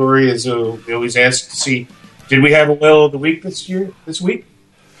category. As we always ask to see, did we have a Whale of the Week this week?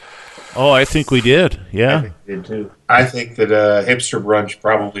 Oh, I think we did. Yeah, I think we did too. I think that Hipster Brunch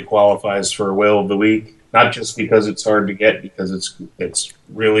probably qualifies for a Whale of the Week. Not just because it's hard to get, because it's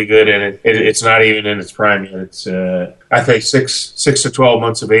really good, and it's not even in its prime yet. It's I think 6 to 12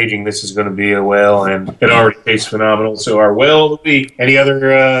 months of aging. This is going to be a whale, and it already tastes phenomenal. So our Whale of the Week. Any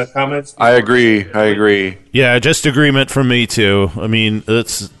other comments? I agree. Yeah, just agreement from me too. I mean,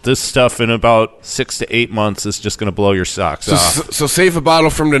 this stuff in about 6 to 8 months is just going to blow your socks off. So save a bottle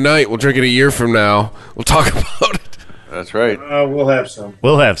from tonight. We'll drink it a year from now. We'll talk about it. That's right. We'll have some.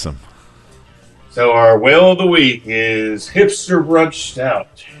 We'll have some. So our Whale of the Week is Hipster Brunch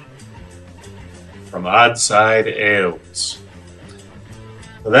Stout from Oddside Ales.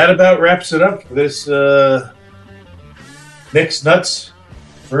 So that about wraps it up for this Mixed Nuts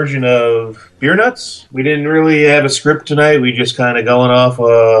version of Beer Nuts. We didn't really have a script tonight. We just kind of going off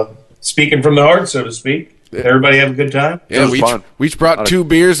speaking from the heart, so to speak. Everybody have a good time? Yeah, we each brought 2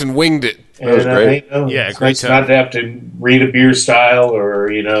 beers and winged it. That was great. It's nice not to have to read a beer style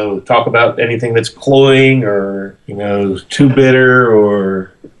or, talk about anything that's cloying or, too bitter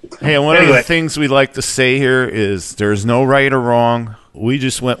or... Hey, one of the things we like to say here is there's no right or wrong. We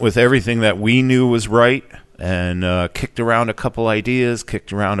just went with everything that we knew was right and kicked around a couple ideas,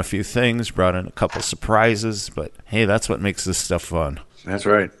 kicked around a few things, brought in a couple surprises. But, hey, that's what makes this stuff fun. That's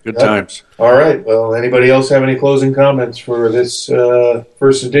right. Good times. All right. Well, anybody else have any closing comments for this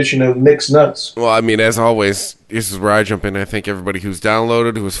first edition of Mixed Nuts? Well, I mean, as always, this is where I jump in. I thank everybody who's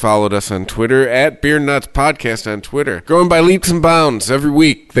downloaded, who has followed us on Twitter, at Beer Nuts Podcast on Twitter. Growing by leaps and bounds every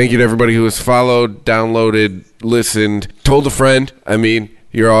week. Thank you to everybody who has followed, downloaded, listened, told a friend. I mean,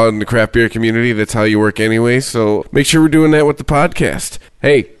 you're all in the craft beer community. That's how you work anyway. So make sure we're doing that with the podcast.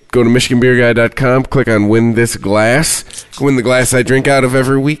 Hey, go to MichiganBeerGuy.com, click on Win This Glass. Win the glass I drink out of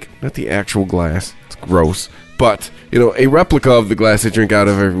every week. Not the actual glass. It's gross. But, a replica of the glass I drink out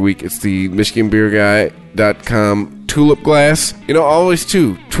of every week. It's the MichiganBeerGuy.com tulip glass. Always,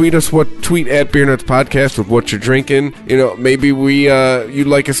 too, tweet at Beer Nuts Podcast with what you're drinking. Maybe you'd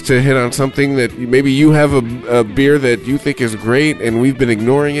like us to hit on something that maybe you have a beer that you think is great and we've been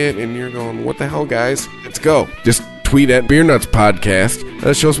ignoring it and you're going, what the hell, guys? Let's go. Just tweet at Beer Nuts Podcast.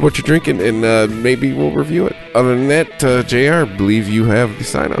 Show us what you're drinking, and maybe we'll review it. Other than that, JR, I believe you have the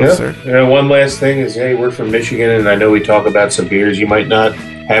sign-off, sir. One last thing is, hey, we're from Michigan, and I know we talk about some beers you might not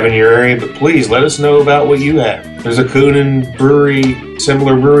have in your area, but please let us know about what you have. There's a Coonan brewery,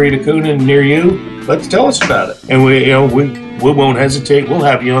 similar brewery to Coonan near you. Let's tell us about it. And we won't hesitate. We'll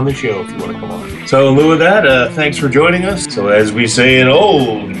have you on the show if you want to come on. So in lieu of that, thanks for joining us. So as we say in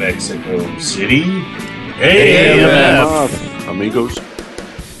old Mexico City, AMF, amigos.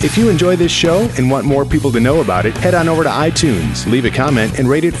 If you enjoy this show and want more people to know about it, head on over to iTunes, leave a comment, and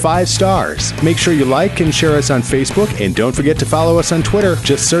rate it 5 stars. Make sure you like and share us on Facebook, and don't forget to follow us on Twitter.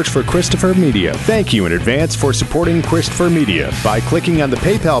 Just search for Christopher Media. Thank you in advance for supporting Christopher Media by clicking on the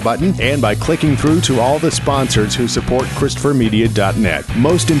PayPal button and by clicking through to all the sponsors who support ChristopherMedia.net.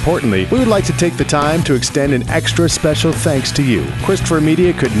 Most importantly, we would like to take the time to extend an extra special thanks to you. Christopher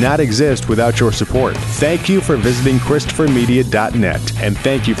Media could not exist without your support. Thank you for visiting ChristopherMedia.net, and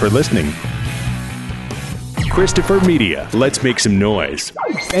thank you for listening. Christopher Media. Let's make some noise.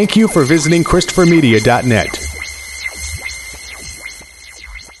 Thank you for visiting ChristopherMedia.net.